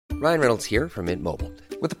Ryan Reynolds here from Mint Mobile.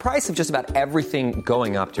 With the price of just about everything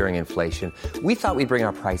going up during inflation, we thought we'd bring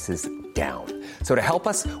our prices down. So to help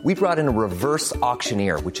us, we brought in a reverse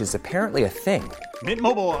auctioneer, which is apparently a thing. Mint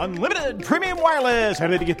Mobile Unlimited Premium Wireless. How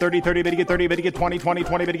to get 30, 30, bit to get 30, bit to get 20, 20,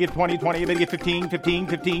 20, bit to get 20, 20, bit to get 15, 15,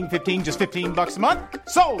 15, 15, just $15 a month?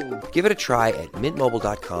 Sold! Give it a try at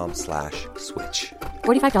mintmobile.com/switch.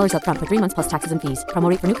 $45 up front for 3 months plus taxes and fees. Promo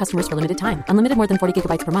rate for new customers for limited time. Unlimited more than 40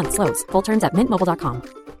 gigabytes per month. Slows full terms at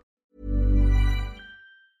mintmobile.com.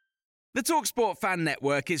 The TalkSport Fan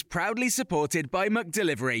Network is proudly supported by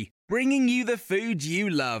McDelivery, bringing you the food you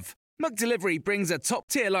love. McDelivery brings a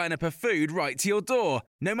top-tier lineup of food right to your door.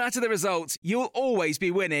 No matter the result, you'll always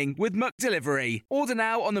be winning with McDelivery. Order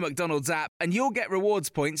now on the McDonald's app and you'll get rewards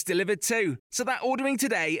points delivered too. So that ordering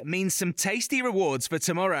today means some tasty rewards for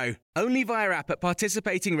tomorrow. Only via app at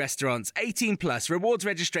participating restaurants. 18 plus rewards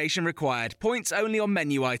registration required. Points only on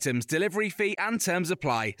menu items, delivery fee and terms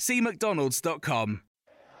apply. See mcdonalds.com.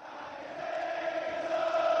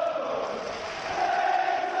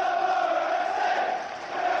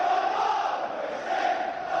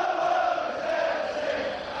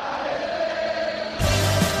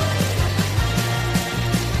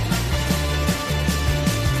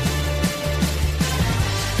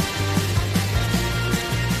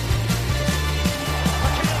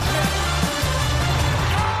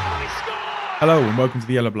 Hello and welcome to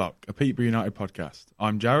the Yellow Block, a Peterborough United podcast.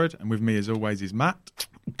 I'm Jared, and with me as always is Matt.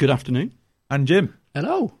 Good afternoon. And Jim.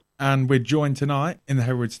 Hello. And we're joined tonight in the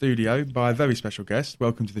Herald studio by a very special guest.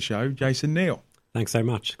 Welcome to the show, Jason Neal. Thanks so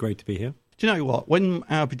much. Great to be here. Do you know what? When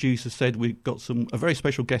our producer said we got a very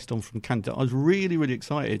special guest on from Canada, I was really, really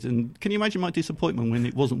excited. And can you imagine my disappointment when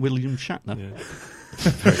it wasn't William Shatner? Yeah.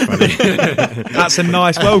 Very funny. That's a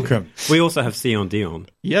nice welcome. We also have Sion Dion.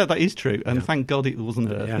 Yeah, that is true. And thank God it wasn't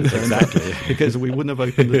her. Yeah, exactly. Because we wouldn't have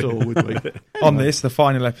opened the door, would we? Anyway. On this, the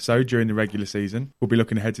final episode during the regular season, we'll be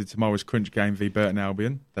looking ahead to tomorrow's crunch game v Burton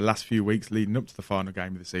Albion, the last few weeks leading up to the final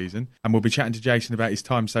game of the season. And we'll be chatting to Jason about his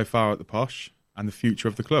time so far at the Posh and the future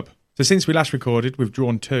of the club. So since we last recorded, we've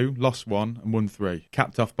drawn 2, lost 1 and won 3,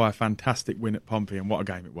 capped off by a fantastic win at Pompey, and what a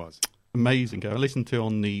game it was. Amazing game. I listened to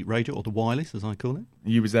on the radio, or the wireless as I call it.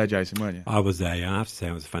 You was there, Jason, weren't you? I was there, yeah. I have to say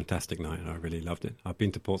it was a fantastic night and I really loved it. I've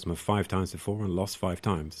been to Portsmouth 5 times before and lost 5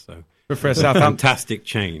 times. So But for a fantastic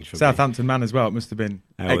change for Southampton man as well, it must have been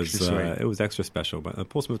extra sweet. It was extra special, but the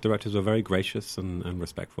Portsmouth directors were very gracious and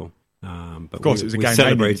respectful. But of course, it was a game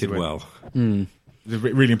celebrated well. It was a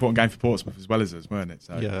really important game for Portsmouth as well as us, weren't it?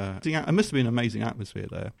 So. Yeah. It must have been an amazing atmosphere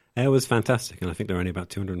there. It was fantastic, and I think there were only about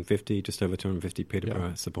 250, just over 250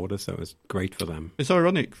 Peterborough supporters, so it was great for them. It's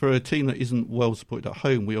ironic, for a team that isn't well supported at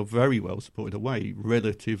home, we are very well supported away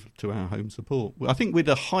relative to our home support. I think we're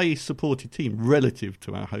the highest supported team relative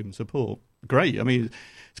to our home support. Great. I mean,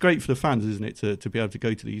 it's great for the fans, isn't it, to be able to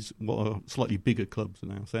go to these what are slightly bigger clubs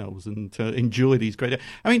than ourselves and to enjoy these great...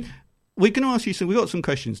 I mean... We're going to ask you we've got some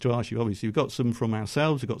questions to ask you, obviously. We've got some from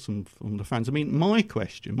ourselves, we've got some from the fans. I mean, my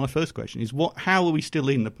first question is, how are we still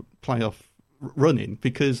in the playoff running?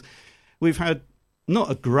 Because we've had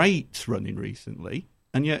not a great run-in recently,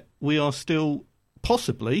 and yet we are still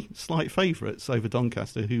possibly slight favourites over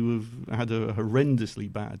Doncaster, who have had a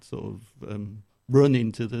horrendously bad sort of run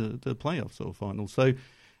into the playoff sort of final. So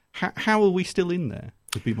how are we still in there?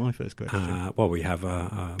 Would be my first question. Well, we have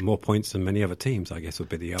more points than many other teams, I guess, would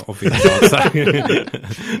be the obvious answer.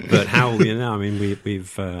 But how are we now? I mean, we've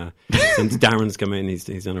since Darren's come in,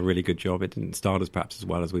 he's done a really good job. It didn't start as perhaps as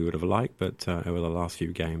well as we would have liked, but over the last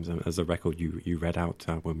few games, as a record you read out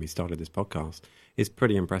when we started this podcast, is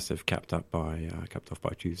pretty impressive. Capped off by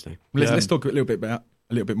Tuesday. Let's talk a little bit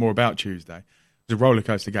more about Tuesday. It was a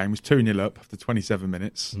rollercoaster game. It was 2-0 up after 27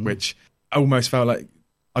 minutes, which I almost felt like.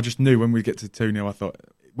 I just knew when we get to 2-0, I thought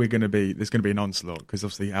there's going to be an onslaught because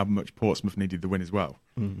obviously how much Portsmouth needed the win as well.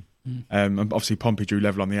 And obviously Pompey drew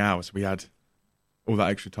level on the hour, so we had all that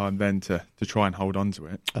extra time then to try and hold on to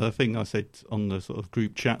it. The thing I said on the sort of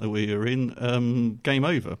group chat that we were in, game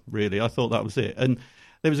over, really. I thought that was it. And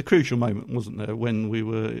there was a crucial moment, wasn't there, when we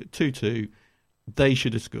were 2-2, they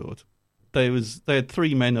should have scored. They had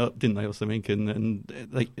 3 men up, didn't they, or something, and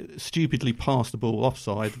they stupidly passed the ball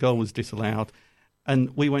offside, the goal was disallowed.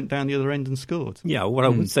 And we went down the other end and scored. Yeah, what I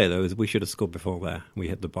would say, though, is we should have scored before there. We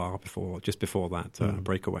hit the bar just before that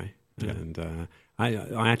breakaway. Yeah. And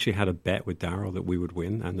I actually had a bet with Darryl that we would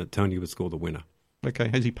win and that Tony would score the winner. Okay,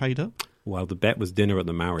 has he paid up? Well, the bet was dinner at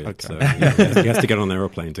the Marriott, okay. So he has to get on the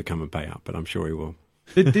aeroplane to come and pay up, but I'm sure he will.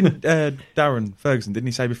 Didn't Darren Ferguson, didn't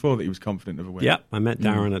he say before that he was confident of a win? Yeah, I met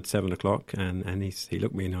Darren at 7 o'clock and he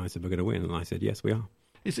looked me in the eye and said, we're going to win. And I said, yes, we are.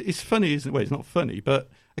 It's funny, isn't it? Well, it's not funny, but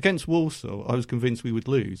against Walsall, I was convinced we would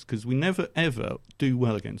lose because we never, ever do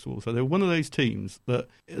well against Walsall. They're one of those teams that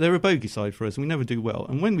they're a bogey side for us and we never do well.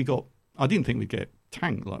 And when we got, I didn't think we'd get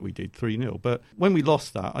tanked like we did 3-0, but when we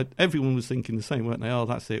lost that, everyone was thinking the same, weren't they? Oh,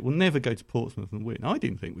 that's it. We'll never go to Portsmouth and win. I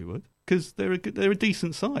didn't think we would because they're a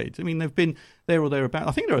decent side. I mean, they've been there or thereabouts.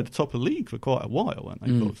 I think they're at the top of the league for quite a while, weren't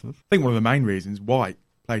they, Portsmouth? I think one of the main reasons White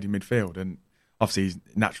played in midfield, and obviously he's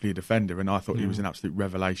naturally a defender, and I thought he was an absolute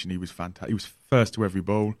revelation. He was fantastic. He was first to every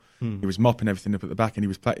ball. He was mopping everything up at the back,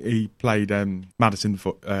 and he played Maddison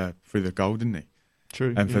through the goal, didn't he?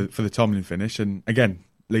 True. And for the Tomlin finish, and again,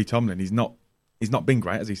 Lee Tomlin, he's not been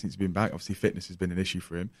great as he since he's been back. Obviously, fitness has been an issue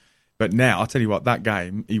for him. But now, I'll tell you what, that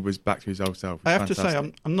game, he was back to his old self. I have to say,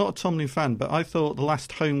 I'm not a Tomlin fan, but I thought the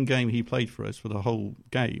last home game he played for us for the whole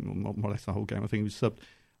game, or more or less the whole game, I think he was subbed,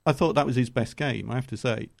 I thought that was his best game, I have to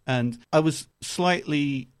say. And I was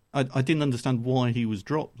slightly... I didn't understand why he was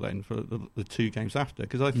dropped then for the 2 games after,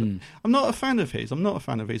 because I'm not a fan of his,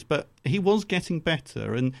 but he was getting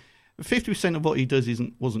better, and 50% of what he does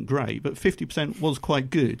wasn't great, but 50% was quite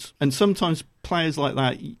good. And sometimes players like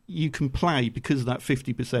that, you can play because of that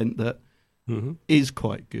 50% that is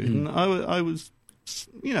quite good. And I was,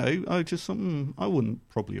 I just thought, I wouldn't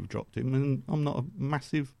probably have dropped him, and I'm not a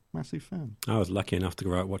massive fan. I was lucky enough to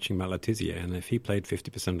grow up watching Matt Le Tissier, and if he played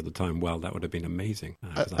 50% of the time well, that would have been amazing.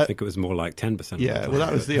 I think it was more like 10%. Yeah, well,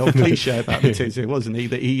 that was the old cliche about Le Tissier, wasn't he?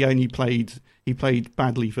 That he only played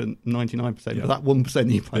badly for 99%, but that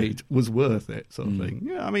 1% he played was worth it, sort of thing.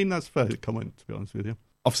 Yeah, I mean, that's a fair comment, to be honest with you.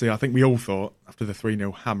 Obviously, I think we all thought, after the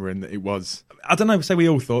 3-0 hammering, that it was... I don't know, say we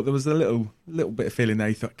all thought, there was a little bit of feeling there.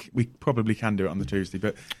 You thought, we probably can do it on the Tuesday,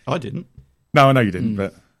 but... I didn't. No, I know you didn't,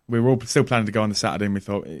 but... We were all still planning to go on the Saturday, and we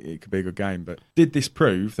thought it could be a good game. But did this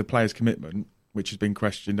prove the players' commitment, which has been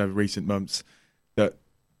questioned over recent months, that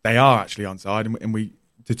they are actually onside, and we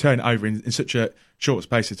to turn it over in such a short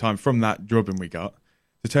space of time from that drubbing we got,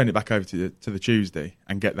 to turn it back over to the Tuesday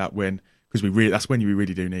and get that win, because that's when we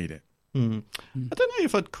really do need it. I don't know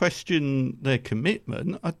if I'd question their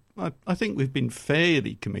commitment. I think we've been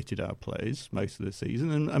fairly committed, our players, most of the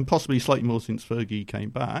season, and possibly slightly more since Fergie came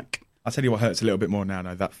back. I'll tell you what hurts a little bit more now,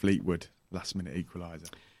 though, that Fleetwood last-minute equaliser.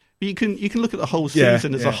 But you can look at the whole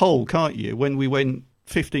season as a whole, can't you? When we went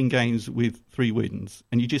 15 games with 3 wins,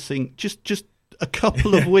 and you just think, just a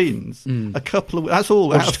couple of wins, that's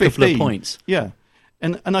all, out of 15. A couple of points. Yeah.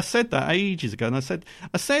 And I said that ages ago, and I said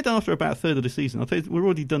after about a third of the season, I thought we're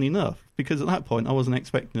already done enough, because at that point I wasn't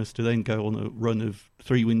expecting us to then go on a run of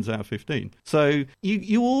 3 wins out of 15. So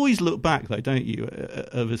you always look back, though, don't you,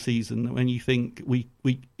 of a season when you think we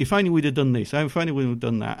if only we'd have done this, if only we'd have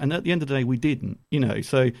done that, and at the end of the day we didn't,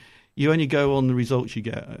 So you only go on the results you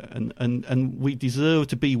get, and we deserve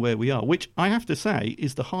to be where we are, which I have to say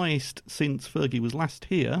is the highest since Fergie was last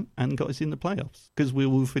here and got us in the playoffs, because we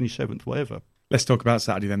will finish 7th, whatever. Let's talk about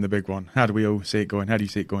Saturday then, the big one. How do we all see it going? How do you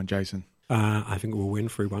see it going, Jason? I think we'll win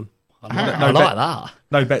 3-1. I like that.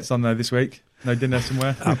 No bets on there this week? No dinner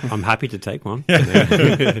somewhere? I'm happy to take one.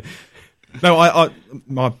 No,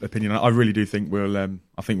 my opinion, I really do think we'll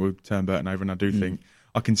turn Burton over, and I do think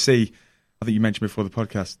I can see. I think you mentioned before the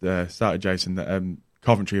podcast started, Jason, that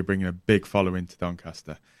Coventry are bringing a big following to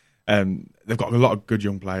Doncaster. They've got a lot of good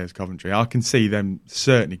young players, Coventry. I can see them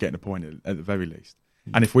certainly getting a point at the very least.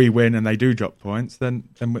 And if we win and they do drop points, then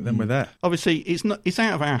we're there. Obviously, it's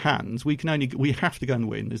out of our hands. We have to go and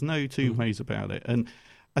win. There's no two ways about it. And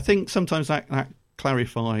I think sometimes that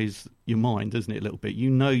clarifies your mind, doesn't it, a little bit?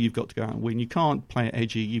 You've got to go out and win. You can't play it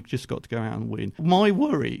edgy. You've just got to go out and win. My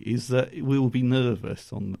worry is that we will be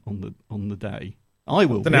nervous on the day. I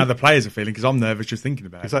will. I don't know how the players are feeling, because I'm nervous just thinking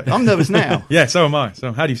about it. I'm nervous now. Yeah, so am I.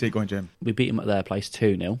 So how do you see it going, Jim? We beat them at their place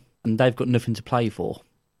 2-0, and they've got nothing to play for,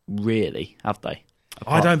 really, have they?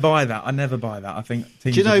 I don't buy that. I never buy that. I think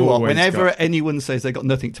teams. Do you know what? Whenever anyone says they've got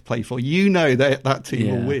nothing to play for, that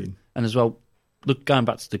team will win. And as well, look, going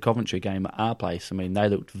back to the Coventry game at our place, I mean, they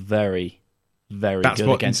looked very, very good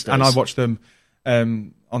against us. And I watched them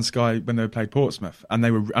on Sky when they played Portsmouth, and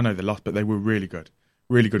I know they lost, but they were really good.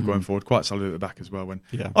 Really good going forward, quite solid at the back as well.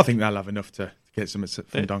 I think they'll have enough to get some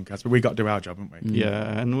from Doncaster, but we've got to do our job, haven't we?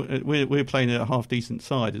 Yeah, and we're playing a half-decent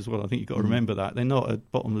side as well. I think you've got to remember that. They're not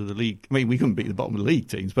at bottom of the league. I mean, we couldn't beat the bottom of the league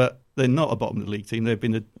teams, but they're not a bottom of the league team. They've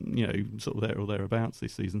been, sort of there or thereabouts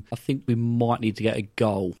this season. I think we might need to get a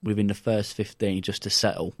goal within the first 15 just to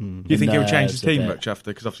settle. Do you think it will change the team much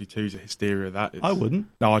after? Because obviously 2's a hysteria of that. I wouldn't.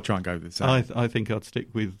 No, I'd try and go with the same. I think I'd stick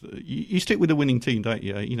with... You stick with a winning team, don't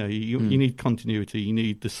you? You need continuity. You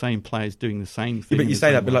need the same players doing the same thing. Yeah, but you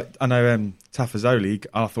say that, but I know Tafazoli,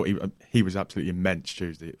 I thought he was absolutely immense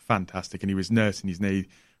Tuesday. Fantastic. And he was nursing his knee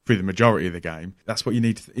through the majority of the game. That's what you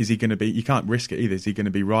need. Is he going to be? You can't risk it either. Is he going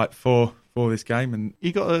to be right for this game? And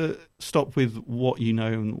you got to stop with what you know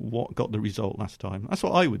and what got the result last time. That's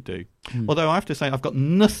what I would do. Although I have to say, I've got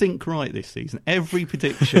nothing right this season. Every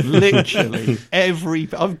prediction, literally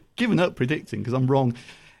I've given up predicting because I'm wrong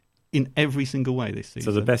in every single way this season.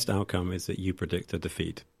 So the best outcome is that you predict a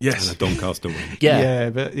defeat. Yes. And a Doncaster win.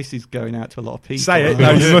 Yeah, but this is going out to a lot of people. Say it.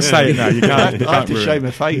 No, you must say it now. You can't. I have to show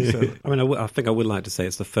my face. I mean, I think I would like to say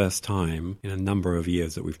it's the first time in a number of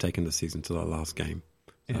years that we've taken the season to the last game.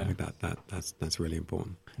 So I think that's really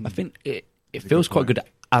important. I think it feels quite good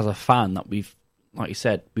as a fan that we've, like you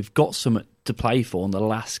said, we've got something to play for in the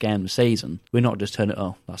last game of the season. We're not just turning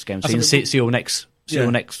last game of the season, see you next.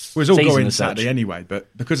 Next well, it was all season going Saturday anyway,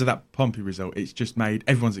 but because of that Pompey result, it's just made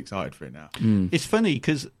everyone's excited for it now. It's funny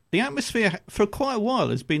because the atmosphere for quite a while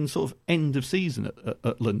has been sort of end of season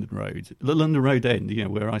at London Road, the London Road end.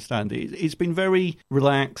 Where I stand, it's been very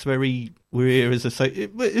relaxed. We're here as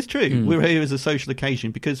it's true. We're here as a social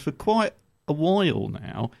occasion because for quite a while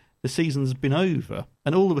now the season's been over,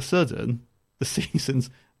 and all of a sudden the season's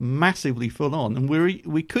massively full on, and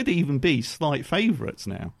we could even be slight favourites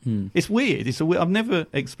now. It's weird. I've never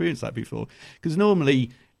experienced that before because normally,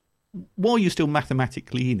 while you're still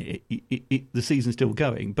mathematically in it, the season's still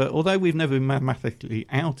going. But although we've never been mathematically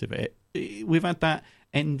out of it, we've had that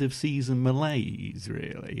end of season malaise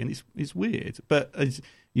really, and it's weird. But as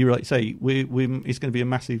you right say, it's going to be a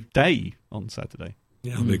massive day on Saturday.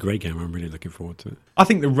 Yeah, it'll be a great game. I'm really looking forward to it. I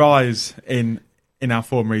think the rise in our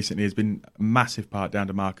form recently has been a massive part down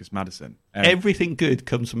to Marcus Maddison. Everything good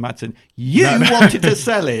comes from Maddison. You wanted to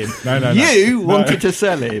sell him. You wanted to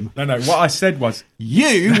sell him. No. What I said was...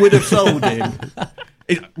 You would have sold him.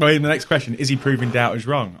 The next question, is he proving doubters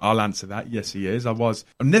wrong? I'll answer that. Yes, he is. I've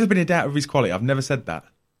never been in doubt of his quality. I've never said that.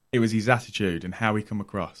 It was his attitude and how he come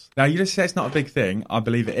across. Now, you just say it's not a big thing. I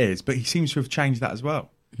believe it is. But he seems to have changed that as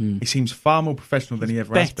well. He seems far more professional than he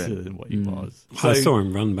ever has been. Better than what he was. I saw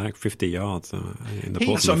him run back 50 yards in the Portsmouth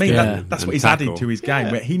That's what I mean. game. That's what he's added to his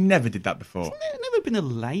game. Where he never did that before. He's never been a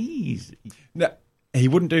lazy. No, he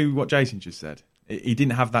wouldn't do what Jason just said. He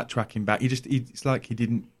didn't have that tracking back. It's like he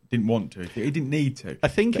didn't want to. He didn't need to. I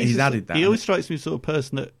think he's added that. He always strikes me as the sort of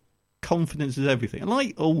person that confidence is everything. And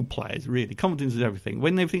like all players, really, confidence is everything.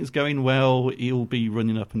 When everything's going well, he'll be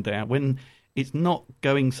running up and down. When it's not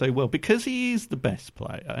going so well, because he is the best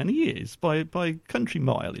player, and he is by country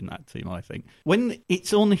mile in that team, I think. When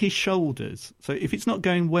it's on his shoulders, so if it's not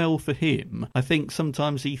going well for him, I think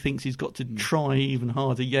sometimes he thinks he's got to try even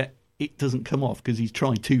harder, yet it doesn't come off because he's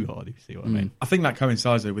trying too hard, if you see what I mean. I think that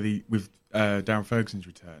coincides though with Darren Ferguson's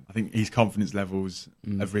return. I think his confidence levels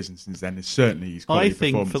have risen since then. It's certainly his quality. I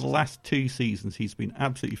think for the last 2 seasons he's been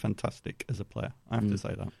absolutely fantastic as a player. I have to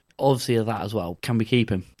say that. Obviously, of that as well. Can we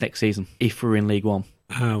keep him next season if we're in League One?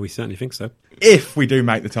 We certainly think so. If we do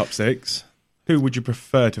make the top 6, who would you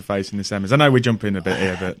prefer to face in the semis? I know we're jumping a bit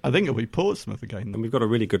here, but I think it'll be Portsmouth again. And we've got a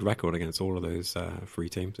really good record against all of those 3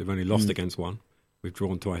 teams. We've only lost against one. We've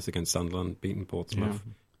drawn twice against Sunderland, beaten Portsmouth,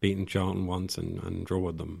 beaten Charlton once, and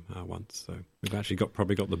drawn them once. So we've actually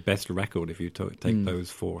probably got the best record if you take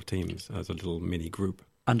those 4 teams as a little mini group.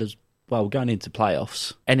 And as well, going into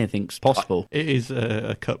playoffs, anything's possible. It is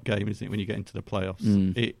a cup game, isn't it, when you get into the playoffs?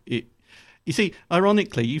 You see,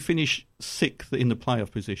 ironically, you finish 6th in the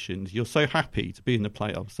playoff positions. You're so happy to be in the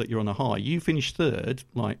playoffs that you're on a high. You finish 3rd,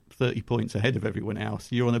 like 30 points ahead of everyone else.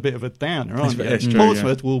 You're on a bit of a downer, aren't you? It's true,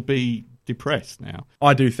 Portsmouth will be depressed now.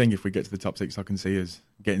 I do think if we get to the top 6, I can see us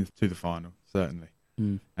getting to the final, certainly.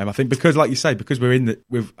 I think because, like you say, because we're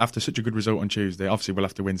after such a good result on Tuesday, obviously we'll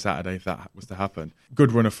have to win Saturday if that was to happen.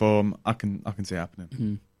 Good run of form, I can see it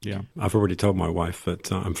happening. Yeah, I've already told my wife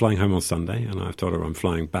that I'm flying home on Sunday, and I've told her I'm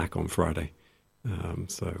flying back on Friday.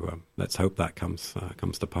 So let's hope that comes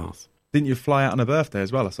to pass. Didn't you fly out on her birthday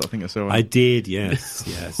as well? I think I saw. I did, yes.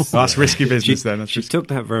 Well, that's risky business then. She took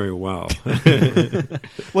that very well.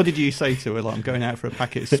 What did you say to her? Like, I'm going out for a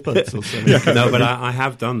packet of spuds or something? No, but I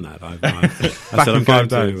have done that. I said I'm going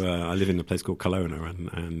to. I live in a place called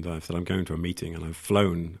Kelowna, and I said I'm going to a meeting, and I've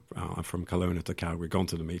flown from Kelowna to Calgary, gone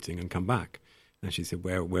to the meeting, and come back. And she said,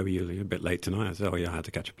 where were you? You're a bit late tonight. I said, I had to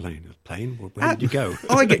catch a plane. A plane? Well, where did you go?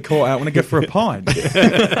 I get caught out when I go for a pint.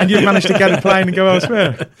 And you've managed to get a plane and go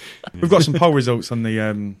elsewhere. We've got some poll results on the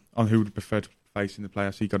on who would prefer to face in the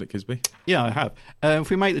playoffs. You got it, Kisby? Yeah, I have. If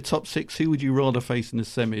we make the top 6, who would you rather face in the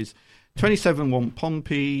semis? 27 want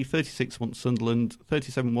Pompey, 36 want Sunderland,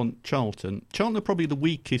 37 want Charlton. Charlton are probably the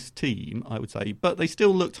weakest team, I would say, but they still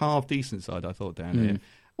looked half decent side, I thought, down here.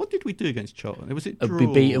 What did we do against Charlton? Was it draw? We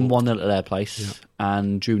beat them 1-0 at their place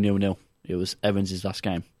and drew 0-0. It was Evans' last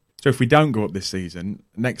game. So if we don't go up this season,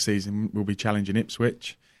 next season we'll be challenging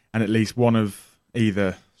Ipswich and at least one of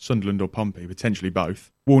either Sunderland or Pompey, potentially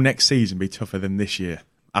both, will next season be tougher than this year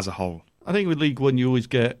as a whole? I think with League One, you always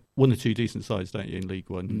get one or two decent sides, don't you, in League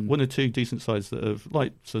One? One or two decent sides that have,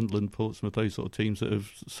 like Sunderland, Portsmouth, those sort of teams that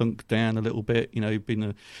have sunk down a little bit,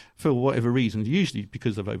 for whatever reason, usually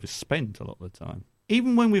because they've overspent a lot of the time.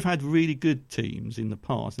 Even when we've had really good teams in the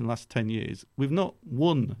past, in the last 10 years, we've not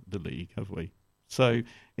won the league, have we? So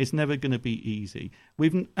it's never going to be easy.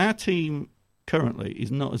 Our team currently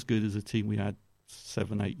is not as good as a team we had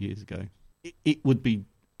 7-8 years ago.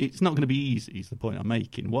 It's not going to be easy, is the point I'm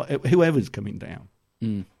making. Whoever's coming down.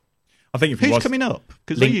 I think who's coming up?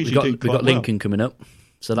 Because they usually we've got Lincoln coming up,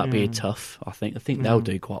 so that'd be tough. I think they'll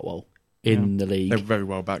do quite well in the league. They're very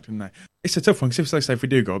well backed, aren't they? It's a tough one because, like I say, if we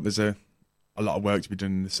do go up, there's a lot of work to be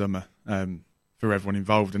done in the summer for everyone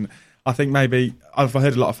involved. And I think maybe I've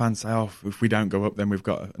heard a lot of fans say, "Oh, if we don't go up, then we've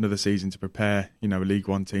got another season to prepare." A League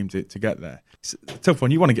One team to get there. It's a tough one.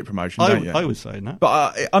 You want to get promotion, don't you? I was saying that,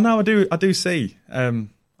 but I know I do see.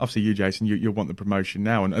 Obviously, you, Jason, you'll want the promotion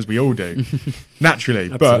now, and as we all do, naturally.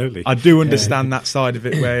 But I do understand that side of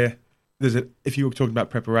it, where if you were talking about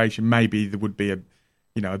preparation, maybe there would be a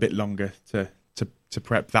bit longer to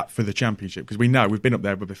prep that for the championship, because we know we've been up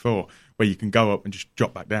there before, where you can go up and just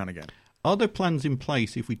drop back down again. Are there plans in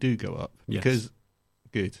place if we do go up? Yes. Because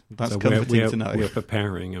good, that's comforting to know. We're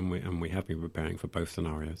preparing, and we have been preparing for both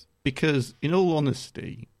scenarios. Because, in all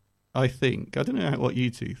honesty, I don't know what you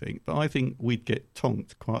two think, but I think we'd get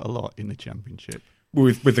tonked quite a lot in the Championship.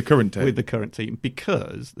 With the current team? With the current team,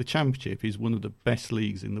 because the Championship is one of the best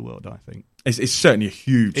leagues in the world, I think. It's certainly a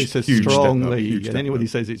huge strong league, and anyone who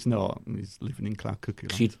says it's not is living in cloud cookie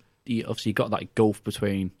land. You've got that gulf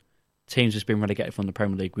between teams that's been relegated from the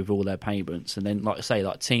Premier League with all their payments, and then, like I say,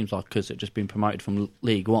 like teams like us that have just been promoted from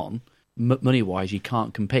League One, money-wise, you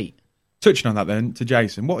can't compete. Touching on that then, to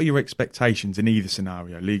Jason, what are your expectations in either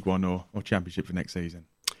scenario, League One or Championship for next season?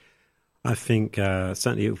 I think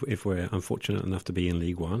certainly if we're unfortunate enough to be in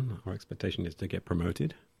League One, our expectation is to get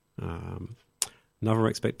promoted. Another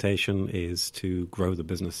expectation is to grow the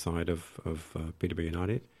business side of Peterborough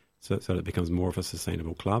United so that it becomes more of a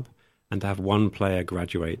sustainable club, and to have one player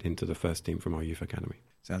graduate into the first team from our youth academy.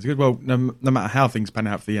 Sounds good. Well, no matter how things pan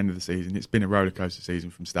out for the end of the season, it's been a rollercoaster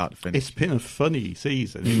season from start to finish. It's been a funny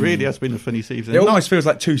season. It really has been a funny season. It almost feels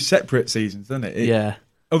like two separate seasons, doesn't it? Yeah.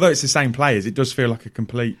 Although it's the same players, it does feel like a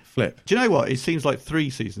complete flip. Do you know what? It seems like 3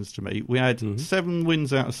 seasons to me. We had 7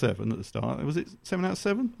 wins out of 7 at the start. Was it 7 out of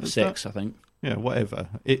 7? 6, I think. Yeah, whatever.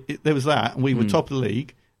 There was that, and we were top of the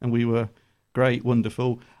league, and we were great,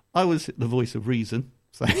 wonderful. I was the voice of reason,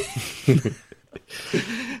 so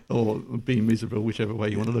or being miserable, whichever way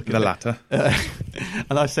you want to look at it. The latter.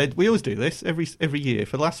 And I said, we always do this every year.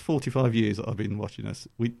 For the last 45 years that I've been watching us,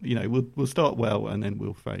 we'll start well and then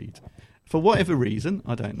we'll fade. For whatever reason,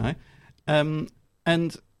 I don't know.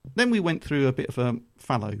 And then we went through a bit of a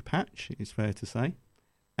fallow patch, it's fair to say.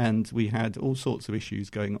 And we had all sorts of issues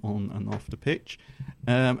going on and off the pitch.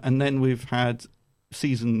 And then we've had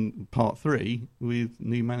season part 3 with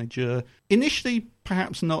new manager. Initially,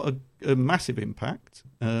 perhaps not a massive impact.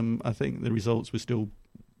 I think the results were still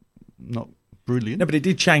not brilliant. No, but it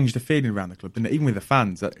did change the feeling around the club, didn't it? Even with the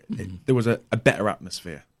fans, there was a better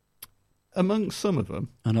atmosphere. Amongst some of them.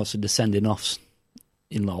 And also the sending offs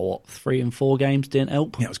in 3 and 4 games didn't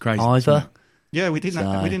help. Yeah, it was crazy. Either. Yeah, we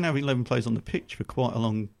didn't have 11 players on the pitch for quite a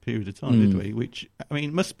long period of time, did we? Which, I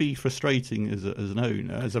mean, must be frustrating as an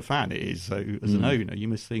owner. As a fan, it is. So, as an owner, you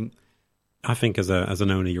must think. I think as an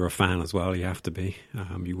owner, you're a fan as well. You have to be.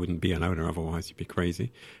 You wouldn't be an owner otherwise. You'd be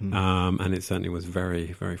crazy. And it certainly was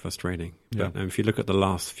very, very frustrating. But if you look at the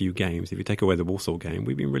last few games, if you take away the Walsall game,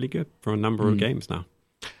 we've been really good for a number of games now.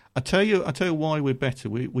 I tell you why we're better.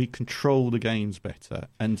 We control the games better,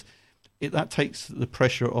 and that takes the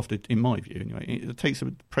pressure off in my view anyway. It takes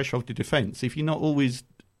the pressure off the defence. If you're not always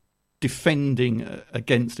defending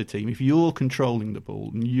against a team, if you're controlling the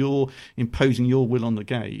ball and you're imposing your will on the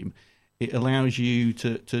game, it allows you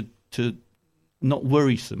to not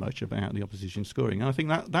worry so much about the opposition scoring. And I think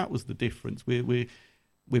that was the difference. We're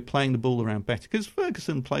playing the ball around better because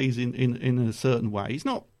Ferguson plays in a certain way. It's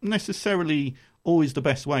not necessarily always the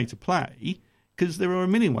best way to play because there are a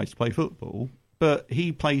million ways to play football, but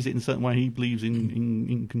he plays it in a certain way. He believes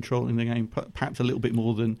in controlling the game perhaps a little bit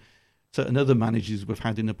more than certain other managers we've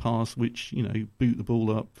had in the past, which, boot the ball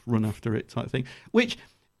up, run after it type thing, which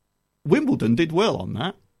Wimbledon did well on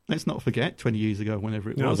that. Let's not forget, 20 years ago, whenever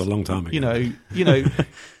it was. That was a long time ago.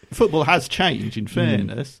 Football has changed, in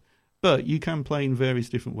fairness, but you can play in various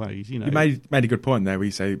different ways. You made a good point there where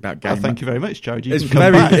you say about game. Thank you very much, Jared. It's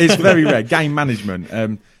very rare. Game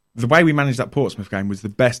management. the way we managed that Portsmouth game was the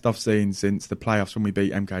best I've seen since the playoffs when we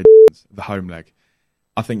beat MK, the home leg.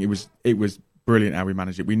 I think it was brilliant how we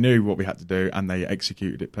managed it. We knew what we had to do, and they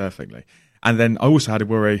executed it perfectly. And then I also had a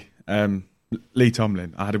worry. Lee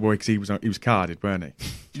Tomlin, I had a worry because he was carded, weren't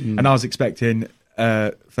he? And I was expecting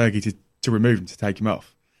Fergie to remove him, to take him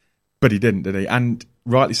off, but he didn't, did he? And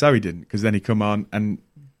rightly so, he didn't, because then he come on and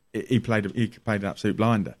he played an absolute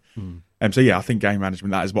blinder. So yeah, I think game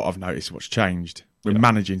management, that is what I've noticed. What's changed? We're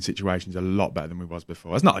managing situations a lot better than we was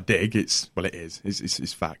before. It's not a dig. It is.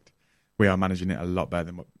 It's fact. We are managing it a lot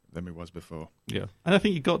better than we was before. Yeah, and I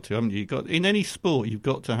think you've got to, haven't you? In any sport, you've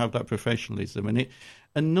got to have that professionalism, and it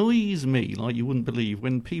annoys me like you wouldn't believe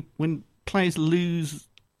when players lose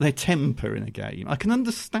their temper in a game. I can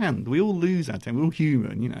understand. We all lose our temper. We're all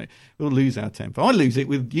human, we all lose our temper. I lose it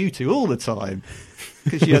with you two all the time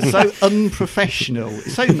because you're so unprofessional.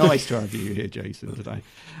 It's so nice to have you here, Jason, today.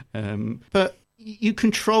 But you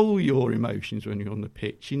control your emotions when you're on the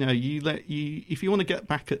pitch. If you want to get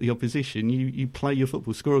back at the opposition, you play your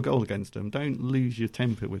football, score a goal against them. Don't lose your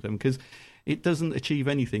temper with them, because it doesn't achieve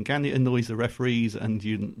anything, and it annoys the referees, and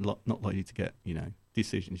you're not likely to get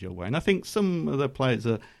decisions your way. And I think some of the players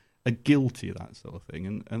are guilty of that sort of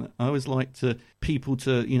thing. And I always like people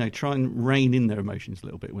to try and rein in their emotions a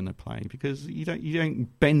little bit when they're playing, because you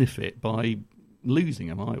don't benefit by losing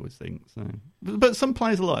them, I always think. So, but some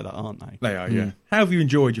players are like that, aren't they? They are, yeah. How have you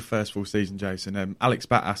enjoyed your first full season, Jason? Alex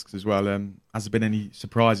Batt asks as well, has there been any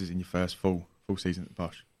surprises in your first full season at the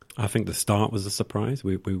Posh? I think the start was a surprise.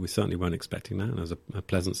 We certainly weren't expecting that. It was a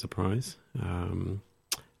pleasant surprise. And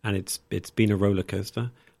it's been a roller coaster.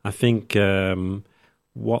 I think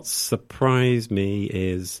what surprised me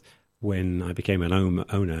is when I became an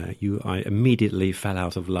owner, I immediately fell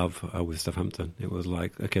out of love with Southampton. It was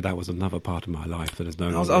like, okay, that was another part of my life that is no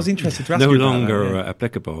longer. I was interested to ask you about that,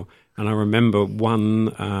 applicable. And I remember one,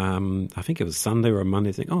 I think it was Sunday or a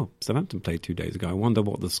Monday, thinking, Southampton played 2 days ago. I wonder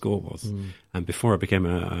what the score was. And before I became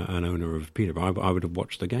an owner of Peterborough, I would have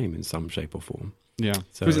watched the game in some shape or form. Yeah.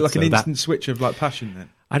 So was it like an instant switch of passion then?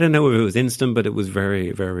 I don't know if it was instant, but it was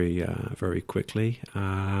very, very, very quickly.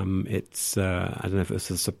 I don't know if it was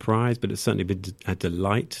a surprise, but it's certainly been a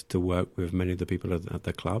delight to work with many of the people at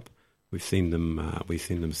the club. We've seen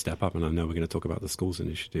them step up, and I know we're going to talk about the schools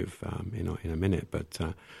initiative in a minute, but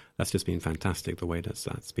that's just been fantastic the way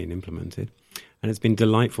that's been implemented, and it's been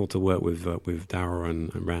delightful to work with Darragh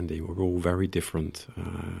and Randy. We're all very different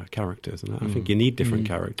characters, and I think you need different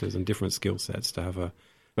characters and different skill sets to have a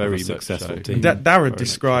very successful team. Darragh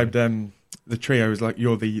described the trio as like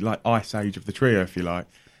you're the ice age of the trio, if you like.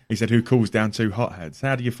 He said, "Who calls down two hotheads?"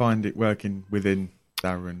 How do you find it working within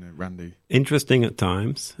Darragh and Randy? Interesting at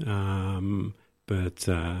times, but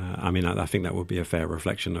I think that would be a fair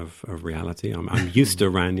reflection of reality. I'm used to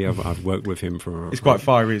Randy. I've worked with him for it's quite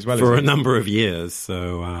fiery as well for a number of years,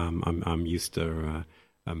 so I'm used to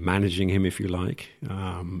managing him, if you like.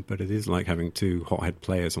 But it is like having two hothead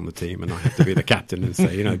players on the team, and I have to be the captain and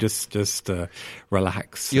say, just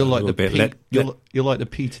relax. You're like you're like the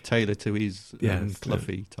Peter Taylor to his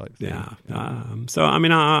Cloughie type thing. Yeah. So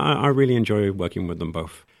I really enjoy working with them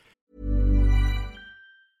both.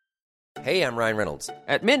 Hey, I'm Ryan Reynolds.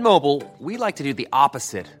 At Mint Mobile, we like to do the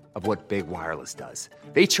opposite of what Big Wireless does.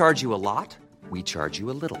 They charge you a lot. We charge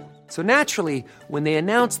you a little. So naturally, when they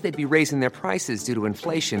announced they'd be raising their prices due to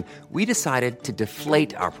inflation, we decided to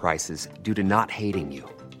deflate our prices due to not hating you.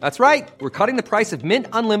 That's right. We're cutting the price of Mint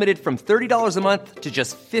Unlimited from $30 a month to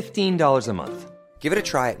just $15 a month. Give it a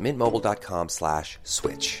try at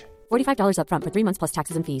mintmobile.com/switch. $45 up front for 3 months plus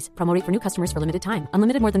taxes and fees. Promo rate for new customers for limited time.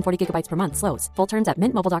 Unlimited more than 40 gigabytes per month. Slows full terms at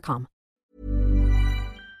mintmobile.com.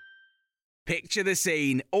 Picture the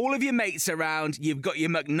scene. All of your mates around, you've got your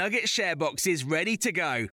McNugget share boxes ready to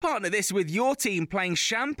go. Partner this with your team playing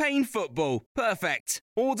champagne football. Perfect.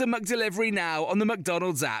 Order McDelivery now on the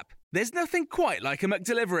McDonald's app. There's nothing quite like a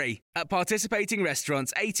McDelivery. At participating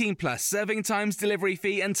restaurants, 18 plus, serving times, delivery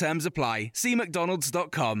fee and terms apply. See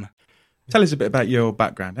mcdonalds.com. Tell us a bit about your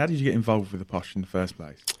background. How did you get involved with the Posh in the first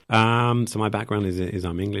place? So my background is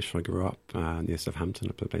I'm English. I grew up near Southampton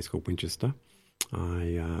at a place called Winchester.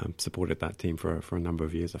 I supported that team for a number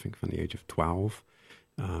of years, I think from the age of 12.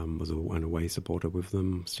 Was an away supporter with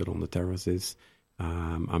them, still on the terraces.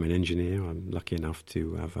 I'm an engineer. I'm lucky enough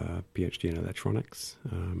to have a PhD in electronics.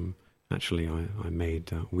 Actually, I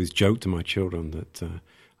always joke to my children that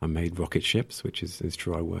I made rocket ships, which is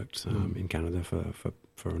true. I worked in Canada for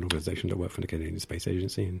an organisation that worked for the Canadian Space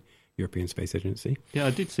Agency European Space Agency. Yeah,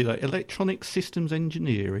 I did see that. Electronic Systems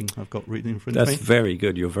Engineering, I've got written in front of me. That's very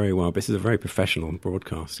good. You're very well. This is a very professional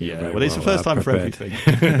broadcast. Yeah, well, it's the first time prepared. for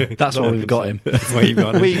everything. That's why we've got him. That's why you've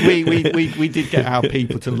got him. We did get our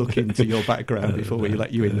people to look into your background before we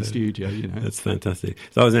let you in the studio. That's fantastic.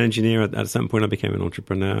 So I was an engineer. At some point, I became an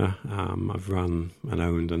entrepreneur. I've run and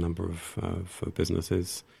owned a number of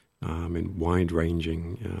businesses. In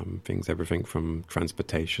wide-ranging things, everything from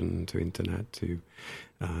transportation to internet to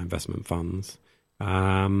investment funds.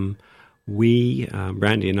 Brandy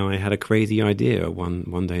and I had a crazy idea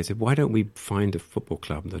one day. I said, why don't we find a football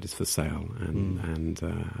club that is for sale and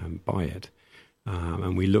buy it?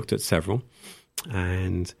 And we looked at several,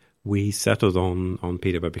 and we settled on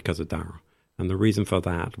Peterborough because of Darragh. And the reason for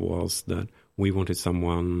that was that we wanted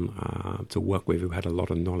someone to work with who had a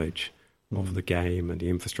lot of knowledge of the game and the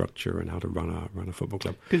infrastructure and how to run a football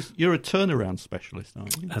club. Because you're a turnaround specialist,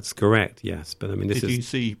 aren't you? That's correct. Yes, but I mean, did you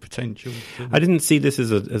see potential? I didn't see this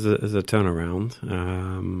as a turnaround.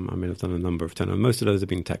 I mean, I've done a number of turnarounds. Most of those have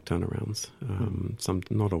been tech turnarounds. Some,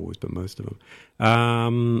 not always, but most of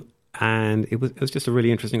them. And it was just a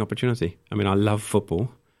really interesting opportunity. I mean, I love football,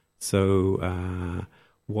 so.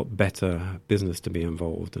 What better business to be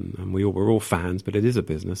involved in? And we're all fans, but it is a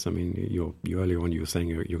business. I mean, you earlier on you were saying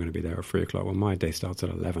you're going to be there at 3:00. Well, my day starts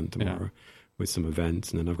at 11 tomorrow with some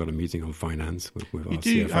events, and then I've got a meeting on finance with our CFO.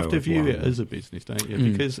 You do have to view it as a business, don't you?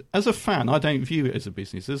 Because as a fan, I don't view it as a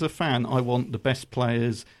business. As a fan, I want the best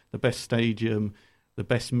players, the best stadium, the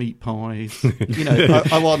best meat pies.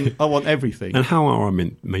 I want everything. And how are our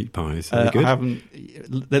meat pies? Are they good?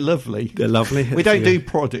 They're lovely. They're lovely. We don't do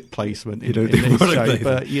product placement in this show,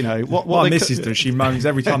 but what my missus does, she moans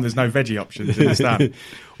every time there's no veggie options in the stand.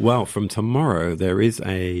 Well, from tomorrow there is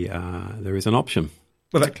an option.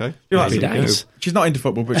 Well, okay. She's not into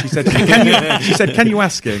football, but she said, "Can you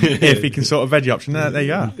ask him if he can sort of veggie option?" There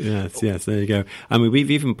you are. Yes, there you go. I mean,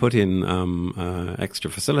 we've even put in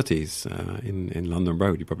extra facilities in London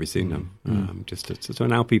Road. You've probably seen them, just to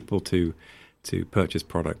allow people to purchase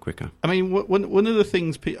product quicker. I mean, one of the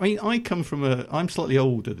things. I come from I'm slightly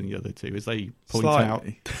older than the other two, as they point out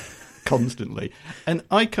constantly, and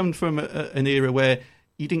I come from an era where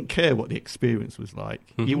you didn't care what the experience was like.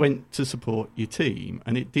 Mm-hmm. You went to support your team,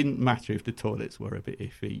 and it didn't matter if the toilets were a bit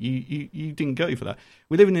iffy. You didn't go for that.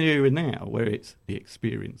 We live in an era now where it's the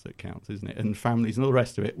experience that counts, isn't it? And families and all the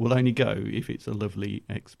rest of it will only go if it's a lovely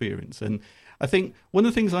experience. And I think one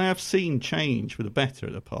of the things I have seen change for the better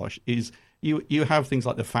at the Posh is you have things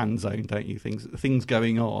like the fan zone, don't you? Things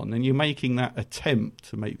going on, and you're making that attempt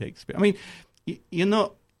to make the experience. I mean,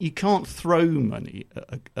 you can't throw money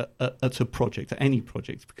at a project, at any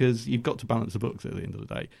project, because you've got to balance the books at the end of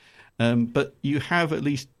the day. But you have at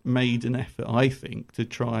least made an effort, I think, to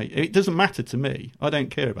try. It doesn't matter to me. I don't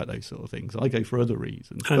care about those sort of things. I go for other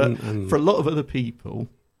reasons. But for a lot of other people,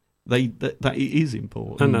 that it is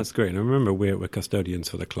important. And that's great. And remember, we're custodians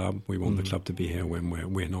for the club. We want the club to be here when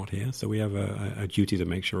we're not here. So we have a duty to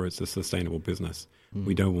make sure it's a sustainable business.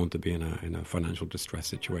 We don't want to be in a financial distress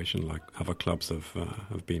situation like other clubs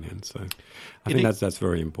have been in. So I think that's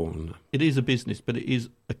very important. It is a business, but it is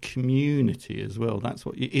a community as well. That's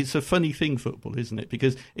what it's a funny thing, football, isn't it?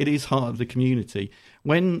 Because it is heart of the community.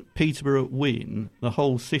 When Peterborough win, the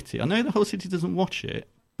whole city. I know the whole city doesn't watch it,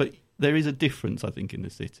 but there is a difference, I think, in the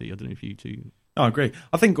city. I don't know if you two. I agree.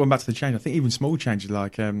 I think going back to the change, I think even small changes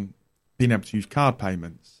like being able to use card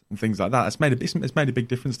payments and things like that, it's made a big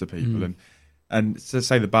difference to people. And so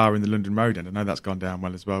say the bar in the London Road end, I know that's gone down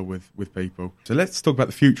well as well with people. So let's talk about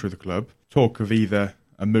the future of the club. Talk of either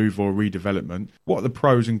a move or a redevelopment. What are the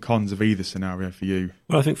pros and cons of either scenario for you?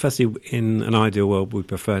 Well, I think firstly, in an ideal world, we'd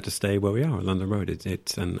prefer to stay where we are at London Road.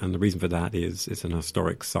 And the reason for that is it's an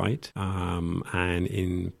historic site, and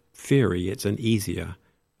in theory, it's an easier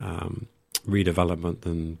redevelopment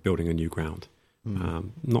than building a new ground.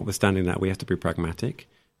 Notwithstanding that, we have to be pragmatic.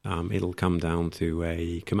 It'll come down to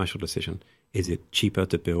a commercial decision. Is it cheaper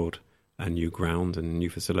to build a new ground and new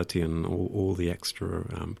facility and all the extra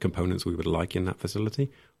components we would like in that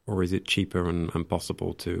facility? Or is it cheaper and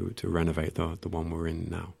possible to renovate the one we're in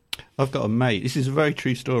now? I've got a mate. This is a very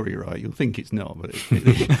true story, right? You'll think it's not, but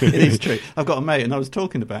it is true. I've got a mate, and I was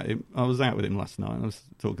talking about him. I was out with him last night, and I was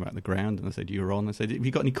talking about the ground, and I said, "You were on." I said, "Have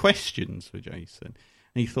you got any questions for Jason?"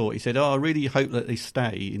 And he said, "Oh, I really hope that they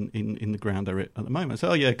stay in the ground they're at the moment." I said,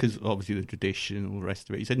 "Oh, yeah, because obviously the tradition and all the rest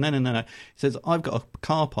of it." He said, No. He says, "I've got a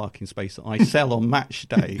car parking space that I sell on match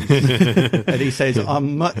days." And he says,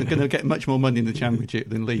 "I'm going to get much more money in the Championship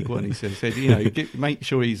than League One." He said, make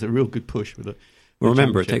sure he's a real good push Well,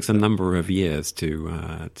 remember, it takes a number of years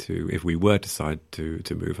to if we were to decide to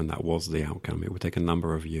move, and that was the outcome, it would take a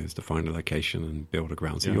number of years to find a location and build a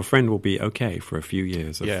ground. So your friend will be okay for a few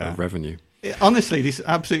years of revenue. Honestly, this is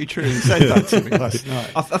absolutely true. He said that to me last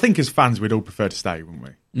night. I think as fans, we'd all prefer to stay, wouldn't we?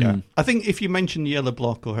 Yeah. I think if you mention Yellow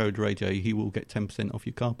Block or Herod Radio, he will get 10% off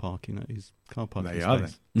your car parking at his car parking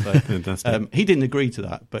space. So, he didn't agree to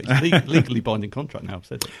that, but it's legally binding contract now. I've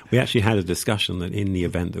said it. We actually had a discussion that in the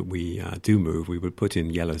event that we do move, we would put in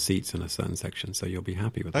yellow seats in a certain section, so you'll be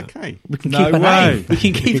happy with that. Okay. We can keep our name. We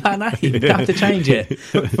can keep our name. We don't have to change it.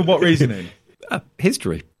 For what reasoning?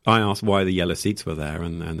 History. I asked why the yellow seats were there,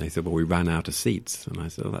 and they said, well, we ran out of seats. And I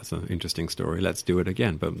said, well, that's an interesting story. Let's do it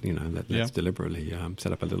again. But, let's deliberately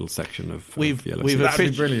set up a little section of yellow seats.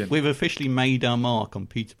 That'd be brilliant. We've officially made our mark on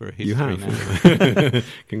Peterborough history you have. Now.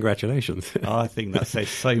 Congratulations. I think that says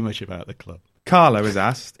so much about the club. Carlo has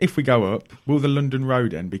asked, if we go up, will the London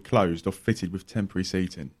Road end be closed or fitted with temporary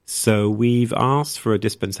seating? So we've asked for a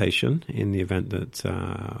dispensation in the event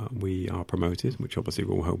that we are promoted, which obviously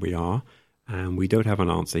we'll hope we are. And we don't have an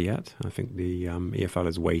answer yet. I think the EFL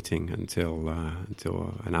is waiting until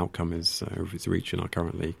an outcome is reached in our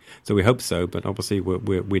current league. So we hope so, but obviously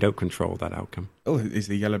we don't control that outcome. Oh, is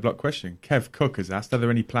the yellow block question. Kev Cook has asked, are there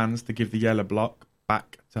any plans to give the yellow block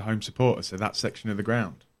back to home supporters, so that section of the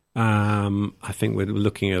ground? I think we're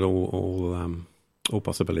looking at all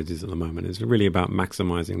possibilities at the moment. It's really about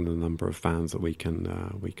maximising the number of fans that we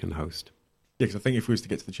can host. Yeah, because I think if we was to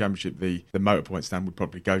get to the Championship, the motor point stand would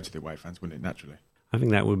probably go to the away fans, wouldn't it, naturally? I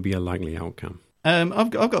think that would be a likely outcome.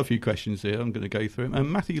 I've got a few questions here. I'm going to go through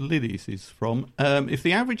them. Matthew Lillis is from, if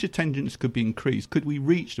the average attendance could be increased, could we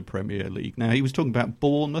reach the Premier League? Now, he was talking about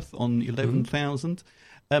Bournemouth on 11,000.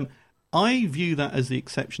 I view that as the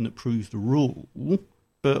exception that proves the rule,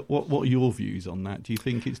 but what are your views on that? Do you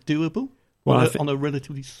think it's doable? Well, on a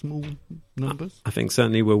relatively small numbers? I think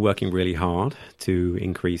certainly we're working really hard to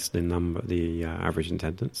increase the average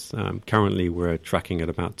attendance. Currently, we're tracking at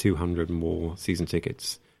about 200 more season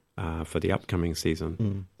tickets for the upcoming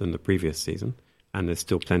season than the previous season, and there's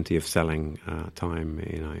still plenty of selling time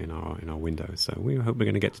in our window. So we hope we're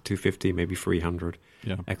going to get to 250, maybe 300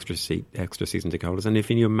 extra season ticket holders. And if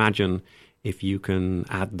you imagine if you can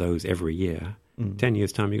add those every year. 10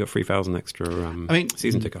 years' time, you've got 3,000 extra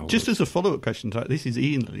season ticket holders. Just as a follow-up question to that, this is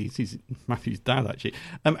Ian Lee, this is Matthew's dad, actually.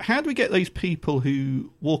 How do we get those people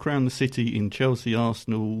who walk around the city in Chelsea,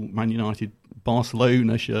 Arsenal, Man United,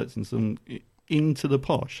 Barcelona shirts and some into the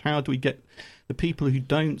posh? How do we get the people who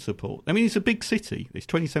don't support? I mean, it's a big city. It's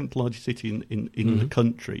 27th largest city in the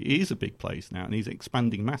country. It is a big place now, and it's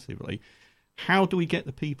expanding massively. How do we get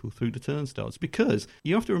the people through the turnstiles? Because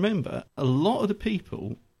you have to remember, a lot of the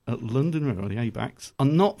people at London Road, the A-backs, are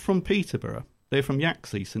not from Peterborough. They're from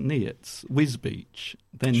Yaxley, St Neots, Wisbech.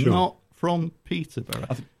 They're not from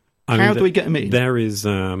Peterborough. How do we get them in? There is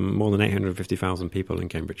more than 850,000 people in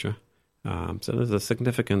Cambridgeshire. So there's a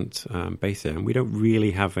significant base here, and we don't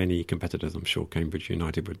really have any competitors. I'm sure Cambridge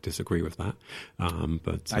United would disagree with that.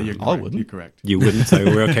 But I wouldn't. You're correct. You wouldn't, so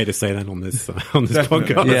we're okay to say that on this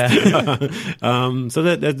podcast. Yeah. So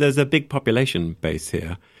there's a big population base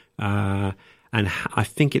here. And I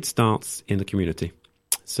think it starts in the community.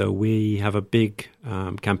 So we have a big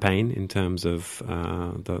campaign in terms of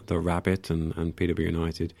the Rabbit and Peterborough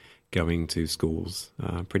United going to schools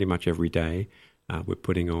pretty much every day. We're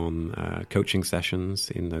putting on coaching sessions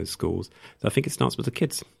in those schools. So I think it starts with the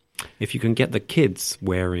kids. If you can get the kids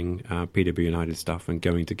wearing Peterborough United stuff and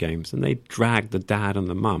going to games, and they drag the dad and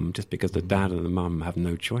the mum just because the dad and the mum have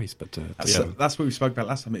no choice but to that's what we spoke about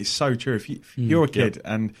last time. It's so true. If you're a kid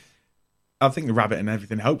and I think the Rabbit and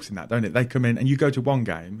everything helps in that, don't it? They come in and you go to one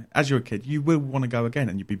game. As you're a kid, you will want to go again,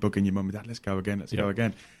 and you'd be bugging your mum and dad, let's go again, let's go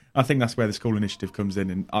again. I think that's where the school initiative comes in,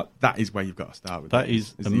 and that is where you've got to start with. That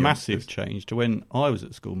is a massive change to when I was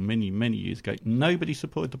at school many, many years ago. Nobody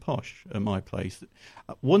supported the posh at my place.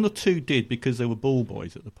 One or two did because there were ball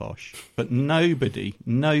boys at the posh, but nobody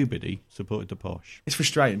supported the posh. It's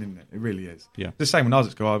frustrating, isn't it? It really is. Yeah. The same when I was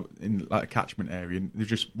at school, in like a catchment area, and there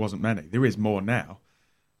just wasn't many. There is more now,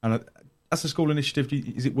 and that's a school initiative.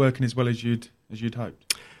 Is it working as well as you'd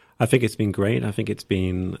hoped? I think it's been great. I think it's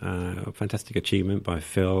been a fantastic achievement by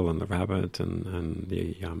Phil and the Rabbit and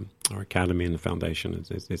the our academy and the foundation.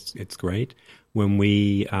 It's great. When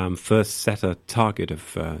we first set a target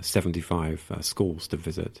of 75 schools to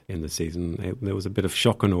visit in the season, there was a bit of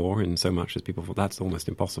shock and awe in so much as people thought that's almost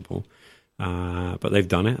impossible. But they've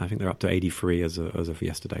done it. I think they're up to 83 as of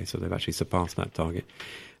yesterday, so they've actually surpassed that target.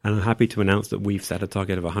 And I'm happy to announce that we've set a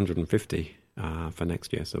target of 150 for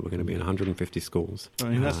next year. So we're going to be in 150 schools. I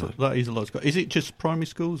mean, that is a lot. Is it just primary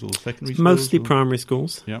schools or secondary schools? Mostly primary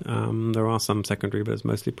schools. Yeah. There are some secondary, but it's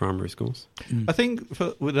mostly primary schools. I think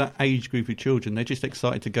with that age group of children, they're just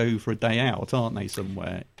excited to go for a day out, aren't they,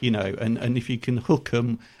 somewhere? And if you can hook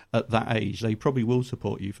them at that age, they probably will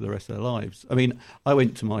support you for the rest of their lives. I mean, I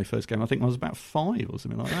went to my first game, I think I was about 5 or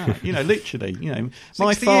something like that. Literally,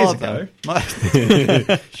 my father...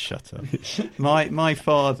 Shut up. My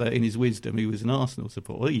father, in his wisdom, he was an Arsenal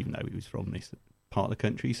supporter, even though he was from this part of the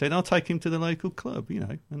country, he said, I'll take him to the local club,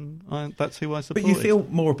 and that's who I support. But you feel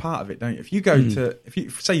more a part of it, don't you? If you go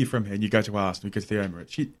say you're from here and you go to Arsenal, you go to the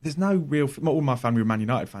Emirates, there's no real... All my family were Man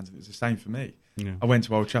United fans, and it was the same for me. Yeah. I went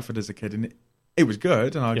to Old Trafford as a kid, and it was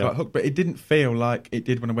good, and I got hooked, but it didn't feel like it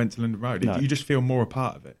did when I went to London Road. You just feel more a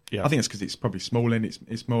part of it. Yeah. I think it's because it's probably small and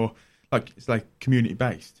it's more it's like community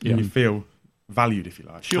based. Yeah. You feel valued, if you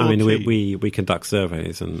like. Sure. I mean, we conduct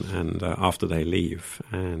surveys, and after they leave,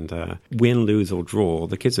 and win, lose or draw,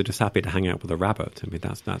 the kids are just happy to hang out with a rabbit. I mean,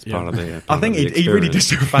 that's part of the. I think he really does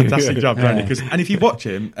do a fantastic job, don't he? And if you watch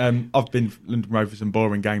him, I've been London Road for some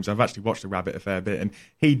boring games. I've actually watched the rabbit a fair bit, and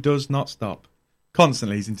he does not stop.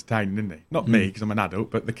 Constantly, he's entertaining, isn't he? Not me, because I'm an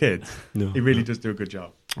adult, but the kids. No. He really does do a good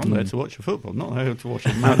job. I'm there to watch a football, not there to watch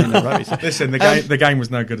a man in a race. Listen, the game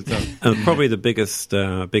was no good at all. Probably the biggest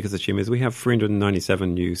achievement is we have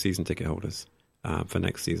 397 new season ticket holders for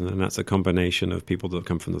next season, and that's a combination of people that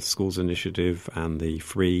come from the Schools Initiative and the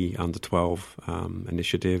Free Under 12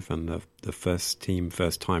 initiative and the First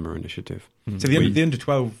Timer initiative. So the Under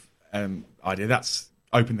 12 idea, that's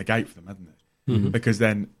opened the gate for them, hasn't it? Mm-hmm. Because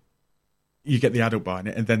then you get the adult buying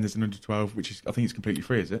it, and then there's an under 12, which is, I think it's completely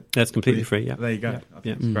free, is it? That's completely free, yeah. There you go. I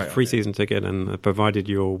think it's a great free idea. season ticket, and provided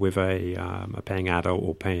you're with a paying adult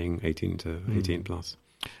or paying 18 to 18 plus.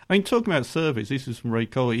 I mean, talking about surveys, this is from Ray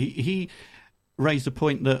Cole. He raised a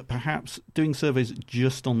point that perhaps doing surveys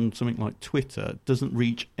just on something like Twitter doesn't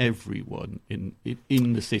reach everyone in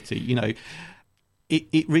the city.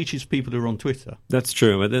 It reaches people who are on Twitter. That's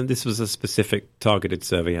true. But then this was a specific targeted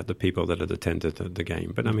survey at the people that had attended the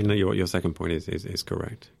game. But I mean, your second point is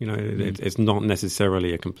correct. It's not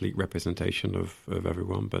necessarily a complete representation of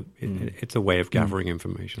everyone, but it's a way of gathering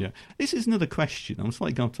information. Yeah. This is another question. I'm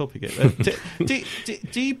slightly off topic here.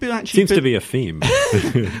 Do you actually... Seems to be a theme.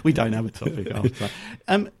 We don't have a topic after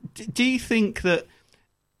that. Do you think that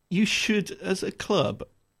you should, as a club...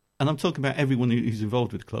 And I'm talking about everyone who's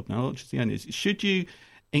involved with the club now, not just the owners. Should you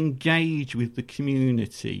engage with the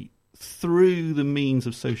community through the means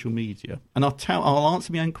of social media? And I'll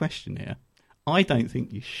answer my own question here. I don't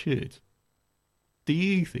think you should. Do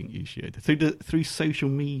you think you should through social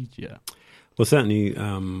media? Well, certainly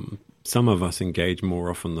some of us engage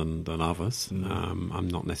more often than others. I'm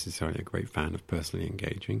not necessarily a great fan of personally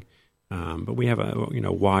engaging, but we have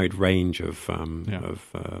a wide range of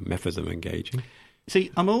methods of engaging.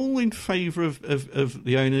 See, I'm all in favour of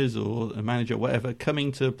the owners or a manager or whatever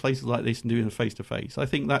coming to places like this and doing a face-to-face. I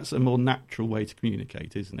think that's a more natural way to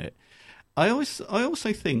communicate, isn't it? I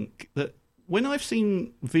also think that when I've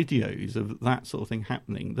seen videos of that sort of thing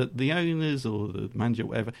happening, that the owners or the manager or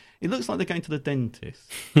whatever, it looks like they're going to the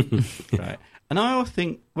dentist. Right? And I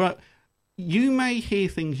think, right, you may hear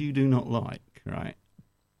things you do not like, right?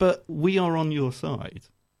 But we are on your side.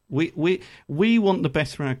 We want the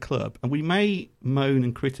best for our club, and we may moan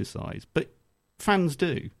and criticise, but fans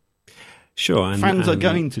do. Sure. Fans are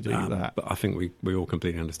going to do that. But I think we all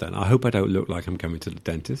completely understand. I hope I don't look like I'm going to the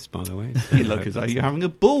dentist, by the way. You look as though you're having a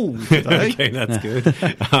ball today. Okay, that's good.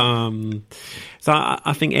 So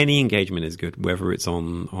I think any engagement is good, whether it's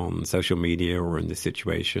on social media or in this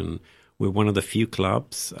situation. We're one of the few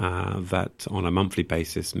clubs that on a monthly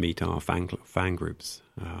basis meet our fan groups.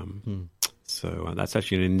 So that's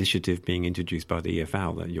actually an initiative being introduced by the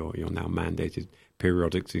EFL that you're now mandated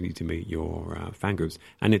periodically to meet your fan groups,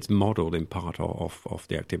 and it's modelled in part off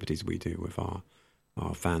the activities we do with our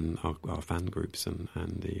fan groups and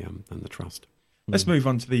the trust. Let's move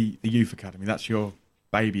on to the youth academy. That's your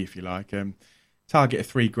baby, if you like. Target of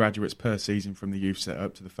 3 graduates per season from the youth set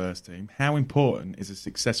up to the first team. How important is a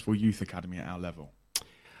successful youth academy at our level?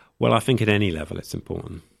 Well, I think at any level it's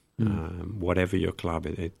important. Whatever your club,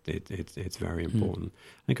 it's very important.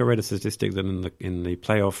 I think I read a statistic that in the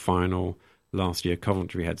playoff final last year,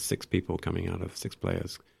 Coventry had 6 people coming out of 6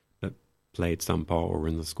 players that played some part or were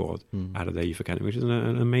in the squad out of their youth academy, which is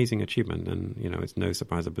an amazing achievement. And it's no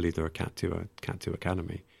surprise, I believe, they're a Cat 2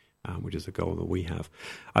 academy, which is a goal that we have.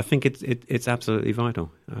 I think it's absolutely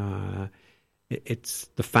vital. It's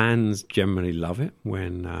the fans generally love it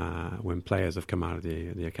when players have come out of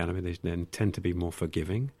the academy. They then tend to be more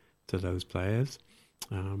forgiving to those players.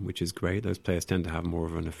 which is great. Those players tend to have more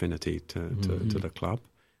of an affinity to the club.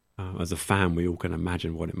 As a fan, we all can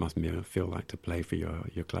imagine what it must feel like to play for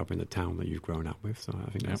your club in the town that you've grown up with. So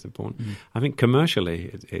I think that's important. I think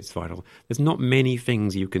commercially, it's vital. There's not many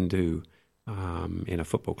things you can do in a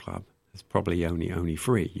football club. It's probably only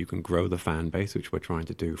free. You can grow the fan base, which we're trying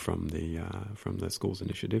to do from the schools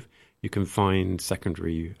initiative. You can find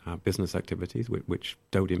secondary business activities which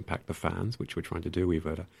don't impact the fans, which we're trying to do. We've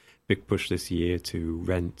had a big push this year to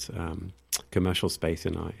rent commercial space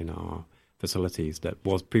in our facilities that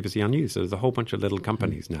was previously unused. So there's a whole bunch of little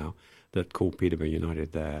companies now that call Peterborough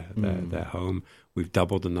United their home. We've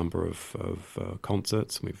doubled the number of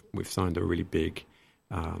concerts. We've signed a really big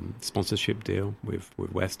sponsorship deal with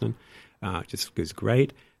Western, which is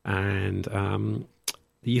great. And the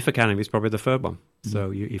Youth Academy is probably the third one.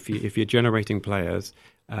 So if you're generating players,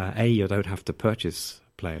 A, you don't have to purchase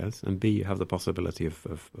players, and B, you have the possibility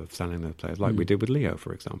of selling those players, like we did with Leo,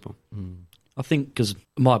 for example. I think because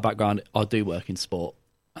my background, I do work in sport,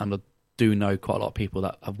 and I do know quite a lot of people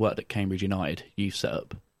that have worked at Cambridge United youth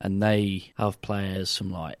setup, and they have players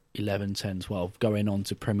from like 11, 10, 12 going on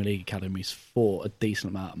to Premier League academies for a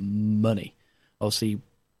decent amount of money. Obviously,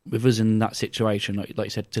 with us in that situation, like you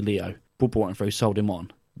said to Leo, we brought him through, sold him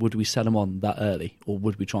on. Would we sell him on that early, or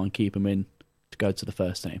would we try and keep him in to go to the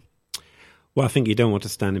first team? Well, I think you don't want to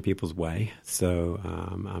stand in people's way. So,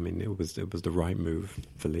 I mean, it was the right move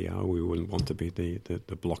for Leo. We wouldn't want to be the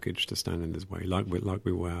blockage to stand in his way, like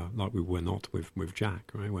we were not with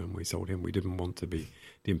Jack, right? When we sold him, we didn't want to be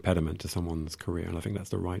the impediment to someone's career, and I think that's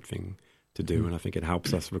the right thing to do. And I think it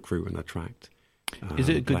helps us recruit and attract. Is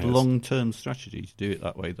it a good players. long-term strategy to do it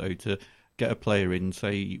that way, though? To get a player in,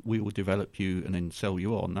 say, we will develop you and then sell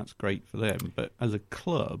you on. That's great for them. But as a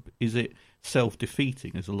club, is it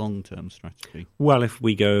self-defeating as a long-term strategy? Well, if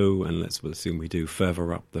we go, and let's assume we do,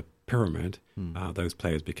 further up the pyramid, those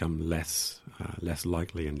players become less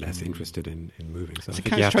likely and less interested in moving. So I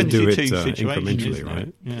think you have to do it incrementally,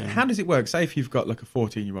 right? Yeah. How does it work? Say if you've got like a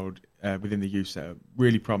 14-year-old within the youth setup,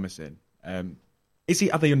 really promising.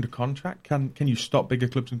 Are they under contract? Can you stop bigger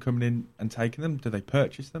clubs from coming in and taking them? Do they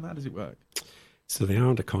purchase them? How does it work? So they are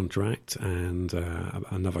under contract, and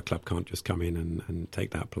another club can't just come in and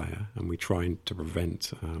take that player. And we try to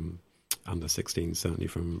prevent under 16 certainly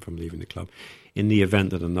from leaving the club. In the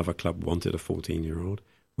event that another club wanted a 14-year-old,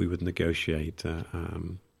 we would negotiate a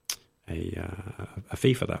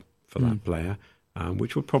fee for that player,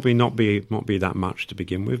 which would probably not be that much to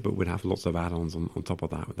begin with, but would have lots of add-ons on top of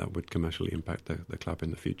that would commercially impact the club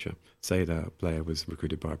in the future. Say the player was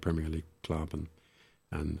recruited by a Premier League club and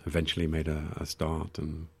eventually made a start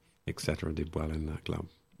and etc. did well in that club.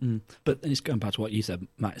 But then it's going back to what you said,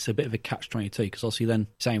 Matt. It's a bit of a catch-22 because obviously then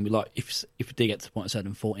saying if we do get to the point of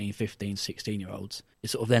certain 14, 15, 16-year-olds, it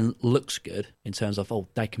sort of then looks good in terms of,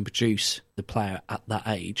 they can produce the player at that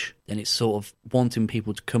age. Then it's sort of wanting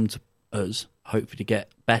people to come to us, hopefully to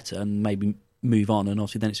get better and maybe move on. And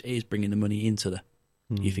obviously then it is bringing the money into the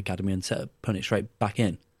youth academy and putting it straight back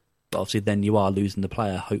in. But obviously then you are losing the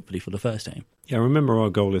player, hopefully, for the first team. Yeah, remember our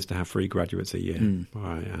goal is to have 3 graduates a year.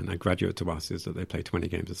 Right? And a graduate to us is that they play 20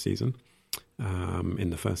 games a season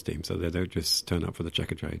in the first team. So they don't just turn up for the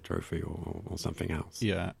Checkatrade Trophy or something else.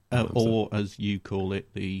 Yeah, or as you call it,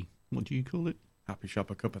 what do you call it? Happy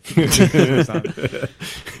Shopper Cup, I think.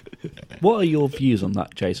 What are your views on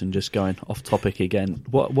that, Jason? Just going off topic again.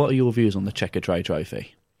 What are your views on the Checkatrade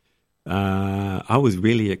Trophy? I was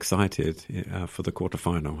really excited for the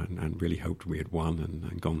quarter-final and really hoped we had won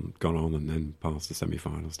and gone on and then passed the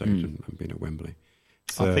semi-final stage and been at Wembley.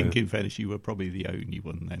 So, I think, in fairness, you were probably the only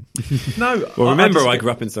one then. No. Well, remember, I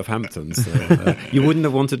grew up in Southampton, so you wouldn't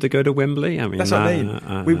have wanted to go to Wembley? I mean, that's what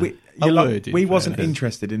I mean. We wasn't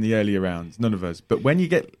interested in the earlier rounds, none of us. But when you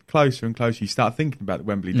get closer and closer, you start thinking about the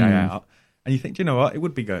Wembley day out, and you think, do you know what, it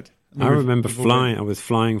would be good. I remember flying. I was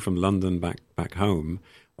flying from London back home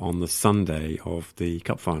on the Sunday of the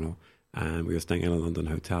cup final, and we were staying in a London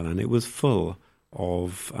hotel, and it was full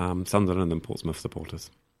of Sunderland and Portsmouth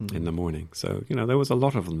supporters in the morning. So, there was a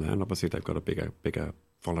lot of them there, and obviously they've got a bigger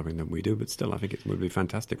following than we do, but still I think it would be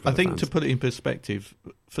fantastic for the fans. To put it in perspective,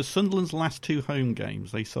 for Sunderland's last 2 home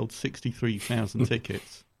games, they sold 63,000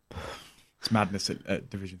 tickets. It's madness at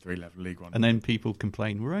Division 3 level, League One. And then people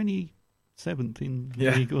complain, we're only 7th in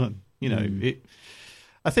League One.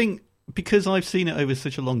 I think because I've seen it over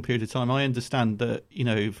such a long period of time, I understand that,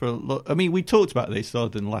 for a lot... I mean, we talked about this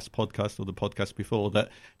either in the last podcast or the podcast before, that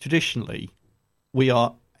traditionally we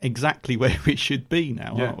are exactly where we should be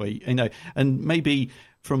now, aren't we? And maybe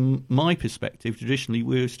from my perspective, traditionally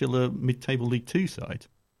we're still a mid-table League 2 side.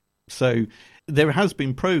 So there has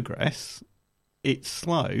been progress. It's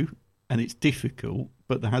slow, and it's difficult,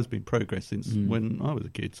 but there has been progress since when I was a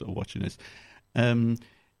kid sort of watching this.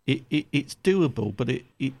 It's doable, but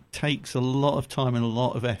it takes a lot of time and a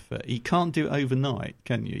lot of effort. You can't do it overnight,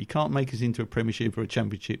 can you? You can't make us into a Premiership or a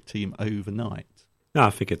Championship team overnight. No, I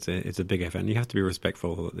think it's a big effort, and you have to be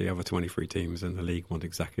respectful that the other 23 teams in the league want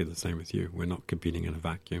exactly the same as you. We're not competing in a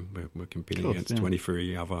vacuum. We're competing against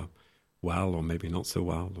 23 other well, or maybe not so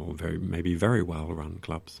well, or maybe very well-run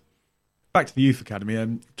clubs. Back to the youth academy.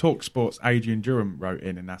 TalkSport's Adrian Durham wrote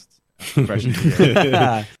in and asked a question.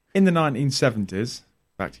 In the 1970s,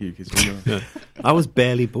 back to you, because I was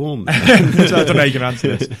barely born then. So I don't know how you can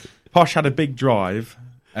answer this. Posh had a big drive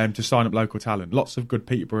to sign up local talent. Lots of good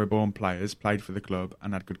Peterborough-born players played for the club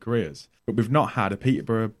and had good careers. But we've not had a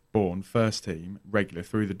Peterborough-born first team regular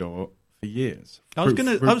through the door for years. I was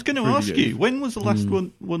going to ask you, when was the last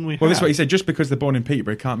one we had? Well, this is what he said. Just because they're born in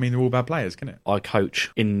Peterborough can't mean they're all bad players, can it? I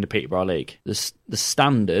coach in the Peterborough League. The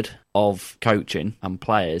standard of coaching and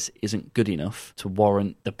players isn't good enough to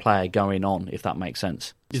warrant the player going on, if that makes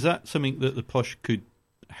sense. Is that something that the Posh could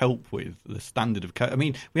help with, the standard of coaching? I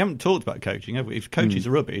mean, we haven't talked about coaching, have we? If coaches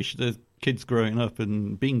are rubbish, the kids growing up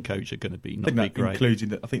and being coached are going to be not be great.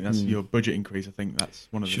 I think that's your budget increase. I think that's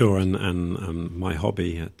one of the Sure, and my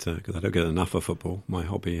hobby, because I don't get enough of football, my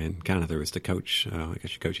hobby in Canada is to coach. I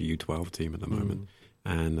guess you coach a U12 team at the moment.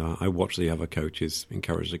 And I watch the other coaches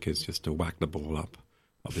encourage the kids just to whack the ball up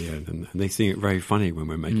the end. And they see it very funny when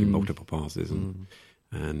we're making multiple passes.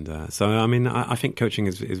 And so, I mean, I think coaching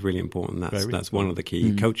is really important. That's one of the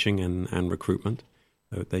key. Coaching and recruitment,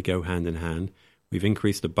 they go hand in hand. We've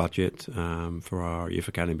increased the budget for our youth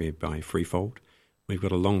academy by threefold. We've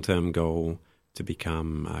got a long-term goal to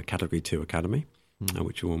become a Category 2 academy,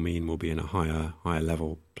 which will mean we'll be in a higher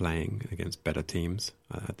level playing against better teams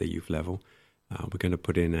at the youth level. We're going to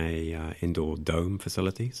put in a indoor dome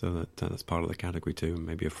facility, so that's part of the Category 2, and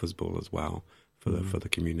maybe a football as well for the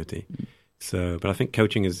community. So, but I think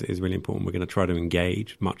coaching is really important. We're going to try to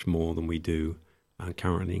engage much more than we do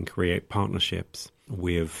currently and create partnerships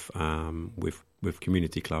with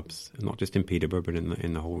community clubs, not just in Peterborough, but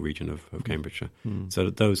in the whole region of Cambridgeshire, so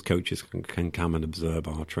that those coaches can come and observe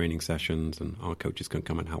our training sessions, and our coaches can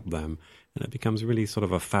come and help them, and it becomes really sort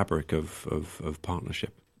of a fabric of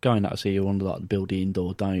partnership. Going out to see you on the build the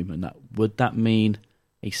indoor dome, and would that mean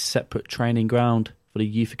a separate training ground for the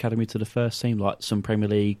youth academy to the first team, like some Premier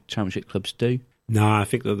League Championship clubs do? No, I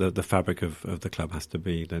think that the fabric of the club has to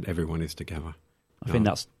be that everyone is together. I think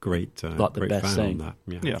that's great. Like the great best thing. that.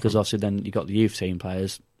 Yeah. Because obviously then you've got the youth team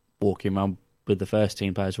players walking around with the first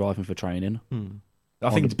team players arriving for training. I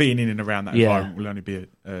think being in and around that environment will only be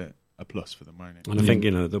a plus for them, won't it? And I think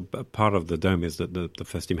the part of the dome is that the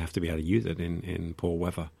first team have to be able to use it in poor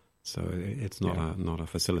weather. So it's not a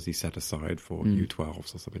facility set aside for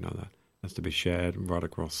U12s or something like that. It has to be shared right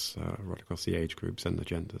across the age groups and the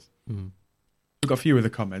genders. We've got a few other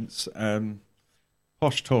comments.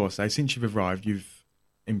 Posh Tour say, since you've arrived, you've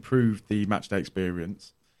improved the matchday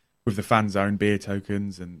experience with the fan zone, beer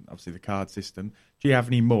tokens, and obviously the card system. Do you have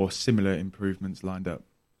any more similar improvements lined up?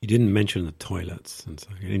 You didn't mention the toilets, and so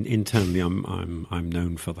internally, I'm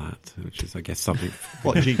known for that, which is, I guess, something.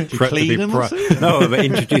 What, do you clean them? No, but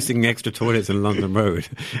introducing extra toilets in London Road.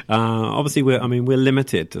 Obviously, we're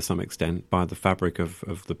limited to some extent by the fabric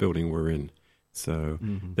of the building we're in. So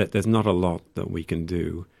there's not a lot that we can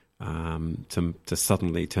do to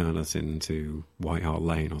suddenly turn us into White Hart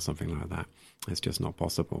Lane or something like that. It's just not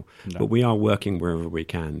possible. No. But we are working wherever we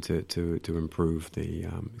can to improve the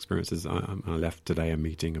experiences. I left today a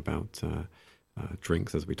meeting about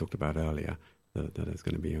drinks, as we talked about earlier, that is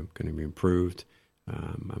going to be improved.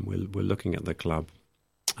 And we're looking at the club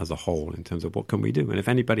as a whole in terms of what can we do. And if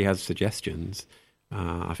anybody has suggestions,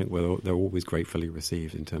 I think they're always gratefully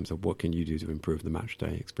received in terms of what can you do to improve the match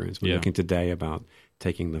day experience. We're looking today about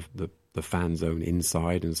taking the fan zone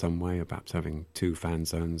inside in some way, perhaps having 2 fan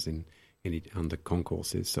zones under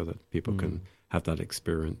concourses so that people can have that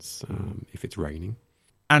experience if it's raining.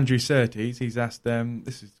 Andrew Surtees, he's asked,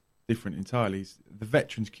 this is different entirely, the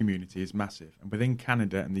veterans community is massive, and within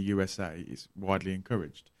Canada and the USA it's widely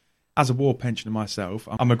encouraged. As a war pensioner myself,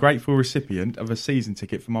 I'm a grateful recipient of a season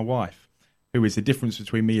ticket for my wife, who is the difference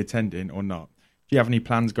between me attending or not. Do you have any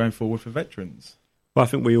plans going forward for veterans? Well, I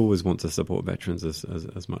think we always want to support veterans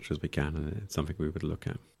as much as we can, and it's something we would look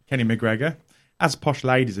at. Kenny McGregor, as Posh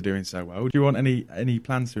ladies are doing so well, do you want any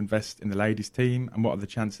plans to invest in the ladies team, and what are the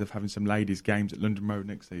chances of having some ladies games at London Road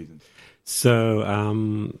next season?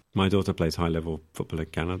 So my daughter plays high-level football in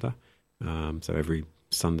Canada, so every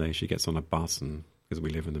Sunday she gets on a bus and because we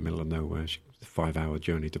live in the middle of nowhere. It's a 5-hour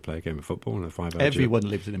journey to play a game of football and a 5-hour Everyone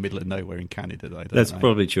lives in the middle of nowhere in Canada, though. That's they?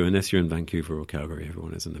 probably true. Unless you're in Vancouver or Calgary,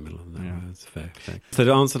 everyone is in the middle of nowhere. Yeah. That's fair. So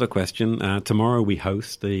to answer the question, tomorrow we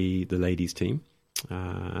host the ladies team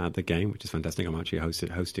at the game, which is fantastic. I'm actually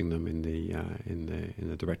hosting them in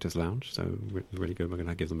the directors' lounge, so really good. We're going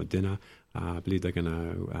to give them a dinner. I believe they're going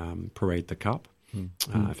to parade the cup.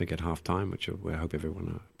 I think at half time, which I hope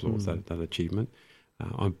everyone applauds that achievement.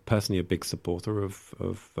 I'm personally a big supporter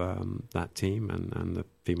of that team and the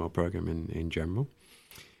female program in general.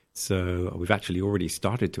 So we've actually already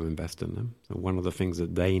started to invest in them. So one of the things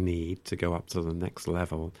that they need to go up to the next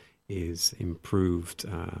level is improved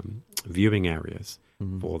viewing areas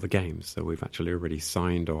for the games. So we've actually already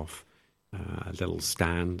signed off a little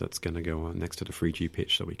stand that's going to go on next to the 3G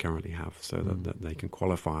pitch that we currently have, so that they can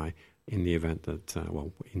qualify in the event that,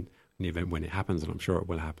 in the event when it happens, and I'm sure it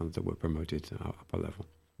will happen, that we're promoted to up a level.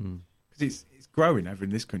 Because it's growing over in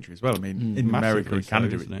this country as well. I mean, in America and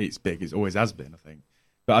Canada, it's big. It always has been, I think.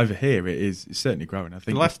 But over here, it's certainly growing. I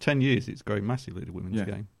think the last 10 years, it's grown massively, the women's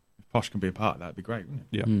game. If Posh can be a part of that, it'd be great, wouldn't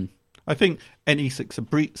it? Yeah. I think any success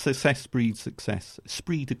breeds success.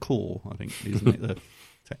 Esprit de corps, I think, isn't it the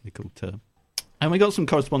technical term? And we got some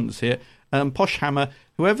correspondence here. Posh Hammer,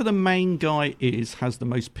 whoever the main guy is, has the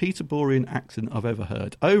most Peterborean accent I've ever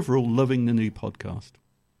heard. Overall, loving the new podcast.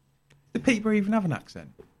 Did Peterborough even have an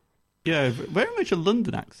accent? Yeah, very much a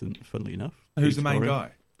London accent, funnily enough. Who's the main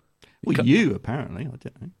guy? Well, you, apparently. I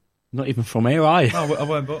don't know. Not even from here, are you? Oh, I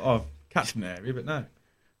weren't, but catching the area, but no.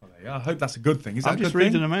 Well, there you are. I hope that's a good thing. Is that I'm just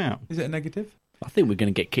reading them out. Is it a negative? I think we're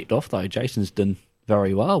going to get kicked off, though. Jason's done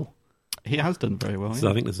very well. He has done very well.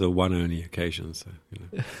 So I think this is a one only occasion. So,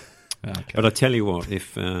 okay. But I tell you what,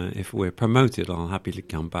 if we're promoted, I'll happily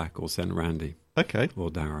come back or send Randy. Okay.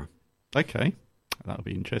 Or Dara. Okay. That'll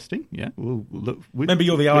be interesting. Yeah. We'll look. Remember,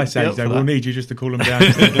 you're the Ice Age, though. We'll need you just to cool them down.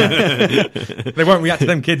 They won't react to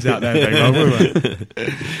them kids out there very well, will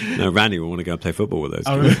they? No, Randy will want to go and play football with those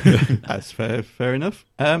kids. That's fair enough.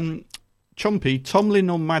 Chompy,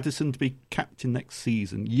 Tomlin or Maddison to be captain next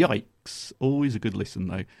season? Yikes. Always a good listen,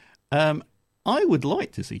 though. I would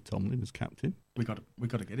like to see Tomlin as captain. We got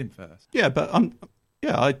to get him first. Yeah, but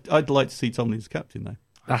I'd like to see Tomlin as captain, though.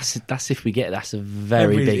 That's if we get. That's a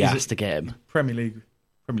very big ask to get him. Premier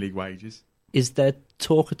League wages. Is there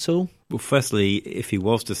talk at all? Well, firstly, if he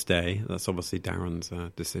was to stay, that's obviously Darren's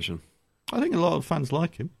decision. I think a lot of fans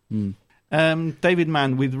like him. David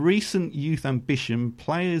Mann, with recent youth ambition,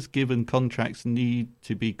 players given contracts need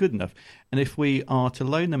to be good enough, and if we are to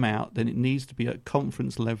loan them out, then it needs to be at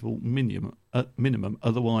conference level minimum.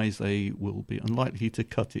 Otherwise, they will be unlikely to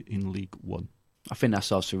cut it in League One. I think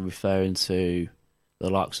that's also referring to the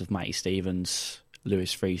likes of Matty Stevens,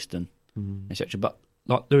 Lewis Freeston, etc. But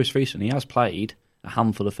like Lewis Freeston, he has played a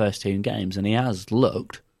handful of first team games and he has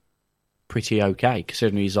looked pretty okay,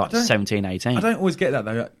 considering he's like 17, 18. I don't always get that,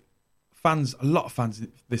 though. A lot of fans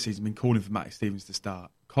this season have been calling for Matty Stevens to start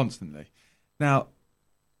constantly. Now,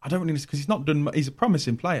 I don't really, because he's not done. He's a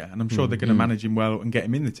promising player, and I'm sure they're going to manage him well and get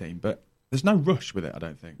him in the team. But there's no rush with it, I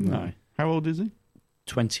don't think. No. How old is he?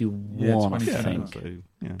 21, I think. So,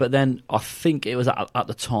 yeah. But then I think it was at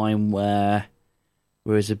the time where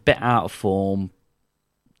he was a bit out of form.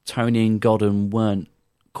 Tony and Godden weren't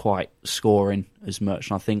quite scoring as much,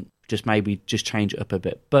 and I think maybe change it up a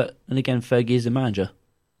bit. But and again, Fergie is the manager.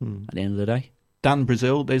 At the end of the day. Dan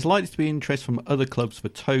Brazil, there's likely to be interest from other clubs for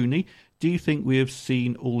Tony. Do you think we have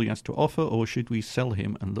seen all he has to offer, or should we sell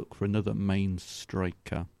him and look for another main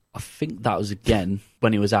striker? I think that was, again,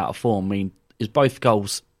 when he was out of form. I mean, his both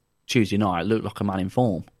goals Tuesday night looked like a man in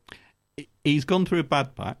form. He's gone through a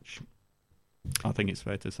bad patch. I think it's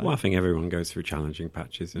fair to say. Well, I think everyone goes through challenging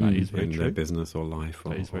patches in their business or life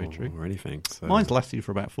or anything. So. Mine's lasted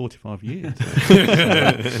for about 45 years.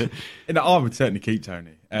 I would certainly keep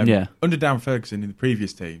Tony. Under Darren Ferguson in the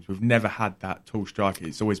previous teams, we've never had that tall striker.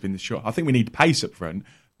 It's always been the shot. I think we need pace up front,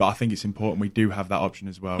 but I think it's important we do have that option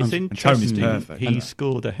as well. It's and Tony's perfect. He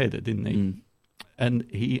scored a header, didn't he? And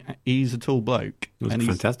he's a tall bloke. It was a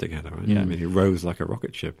fantastic header, right? Yeah. I mean, he rose like a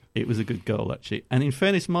rocket ship. It was a good goal, actually. And in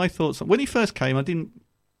fairness, my thoughts... When he first came, I didn't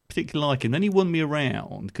particularly like him. Then he won me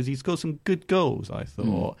around because he's got some good goals, I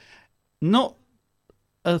thought. Not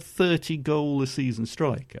a 30-goal-a-season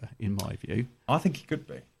striker, in my view. I think he could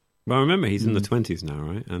be. Well, remember, he's in the 20s now,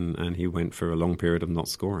 right? And he went for a long period of not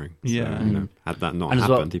scoring. Yeah. So, had that not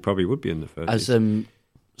happened, he probably would be in the 30s. As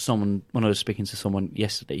when I was speaking to someone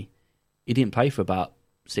yesterday, he didn't play for about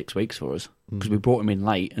 6 weeks for us because we brought him in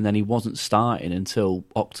late and then he wasn't starting until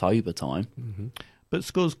October time. But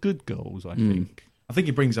scores good goals, I think. I think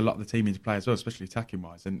he brings a lot of the team into play as well, especially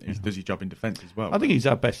attacking-wise, and he does his job in defence as well. I think he's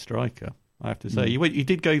our best striker. I have to say. He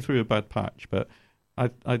did go through a bad patch, but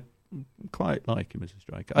I quite like him as a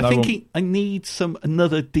striker. I think I need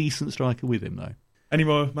another decent striker with him, though. Any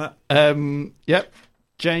more, Matt? Yep.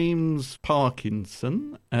 James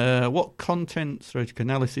Parkinson. What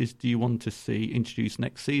content/analysis do you want to see introduced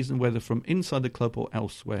next season, whether from inside the club or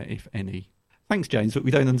elsewhere, if any? Thanks, James, but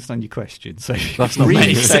we don't understand your question, so that's not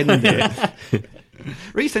resend it.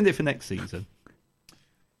 Resend it for next season.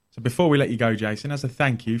 So before we let you go, Jason, as a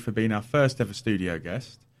thank you for being our first ever studio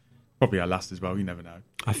guest, probably our last as well, you never know.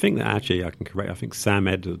 I think that actually I can correct. I think Sam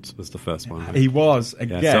Edwards was the first one. He was a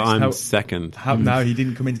guest. So I'm second. No, he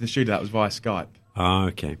didn't come into the studio. That was via Skype. Oh,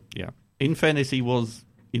 okay. Yeah. In fairness, he was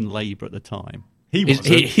in labour at the time. He was.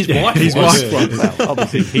 His wife was. Well,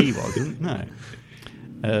 obviously he wasn't. No.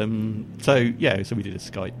 So we did a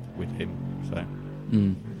Skype with him.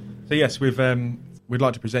 So yes, we'd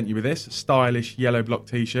like to present you with this stylish yellow block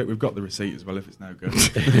T-shirt. We've got the receipt as well, if it's no good.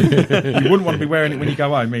 You wouldn't want to be wearing it when you go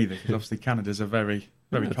home either, because obviously Canada's a very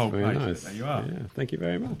cold place. Nice. There you are. Yeah, thank you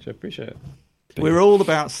very much. I appreciate it. We're all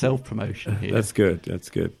about self-promotion here. That's good. That's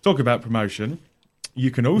good. Talk about promotion. You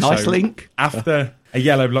can also nice link after a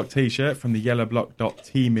yellow block T-shirt from the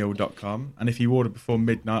yellowblock.tmeal.com, and if you order before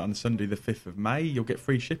midnight on Sunday, the 5th of May, you'll get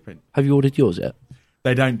free shipping. Have you ordered yours yet?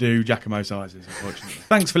 They don't do Giacomo sizes, unfortunately.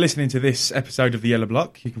 Thanks for listening to this episode of The Yellow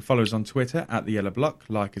Block. You can follow us on Twitter at The Yellow Block,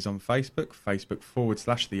 like us on Facebook,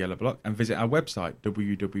 Facebook.com/The Yellow Block, and visit our website,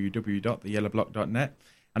 www.theyellowblock.net.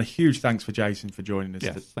 And a huge thanks for Jason for joining us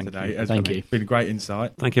today. Thank you. It's been a great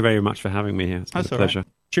insight. Thank you very much for having me here. It's been a pleasure. Right.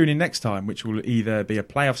 Tune in next time, which will either be a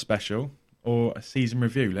playoff special or a season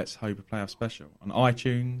review. Let's hope a playoff special on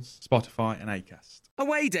iTunes, Spotify, and Acast.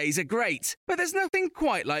 Away days are great, but there's nothing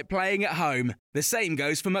quite like playing at home. The same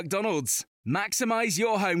goes for McDonald's. Maximise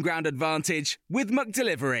your home ground advantage with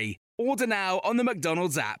McDelivery. Order now on the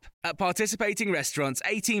McDonald's app. At participating restaurants,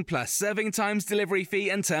 18 plus, serving times, delivery fee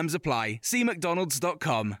and terms apply. See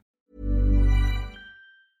mcdonalds.com.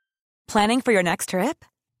 Planning for your next trip?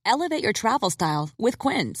 Elevate your travel style with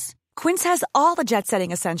Quince. Quince has all the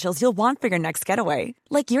jet-setting essentials you'll want for your next getaway,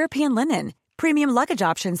 like European linen, premium luggage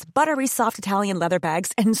options, buttery soft Italian leather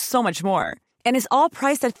bags, and so much more. And is all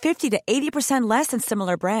priced at 50 to 80% less than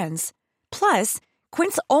similar brands. Plus,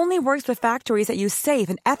 Quince only works with factories that use safe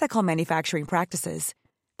and ethical manufacturing practices.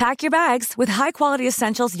 Pack your bags with high-quality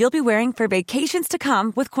essentials you'll be wearing for vacations to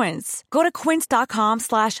come with Quince. Go to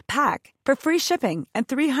quince.com/pack for free shipping and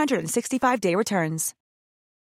 365-day returns.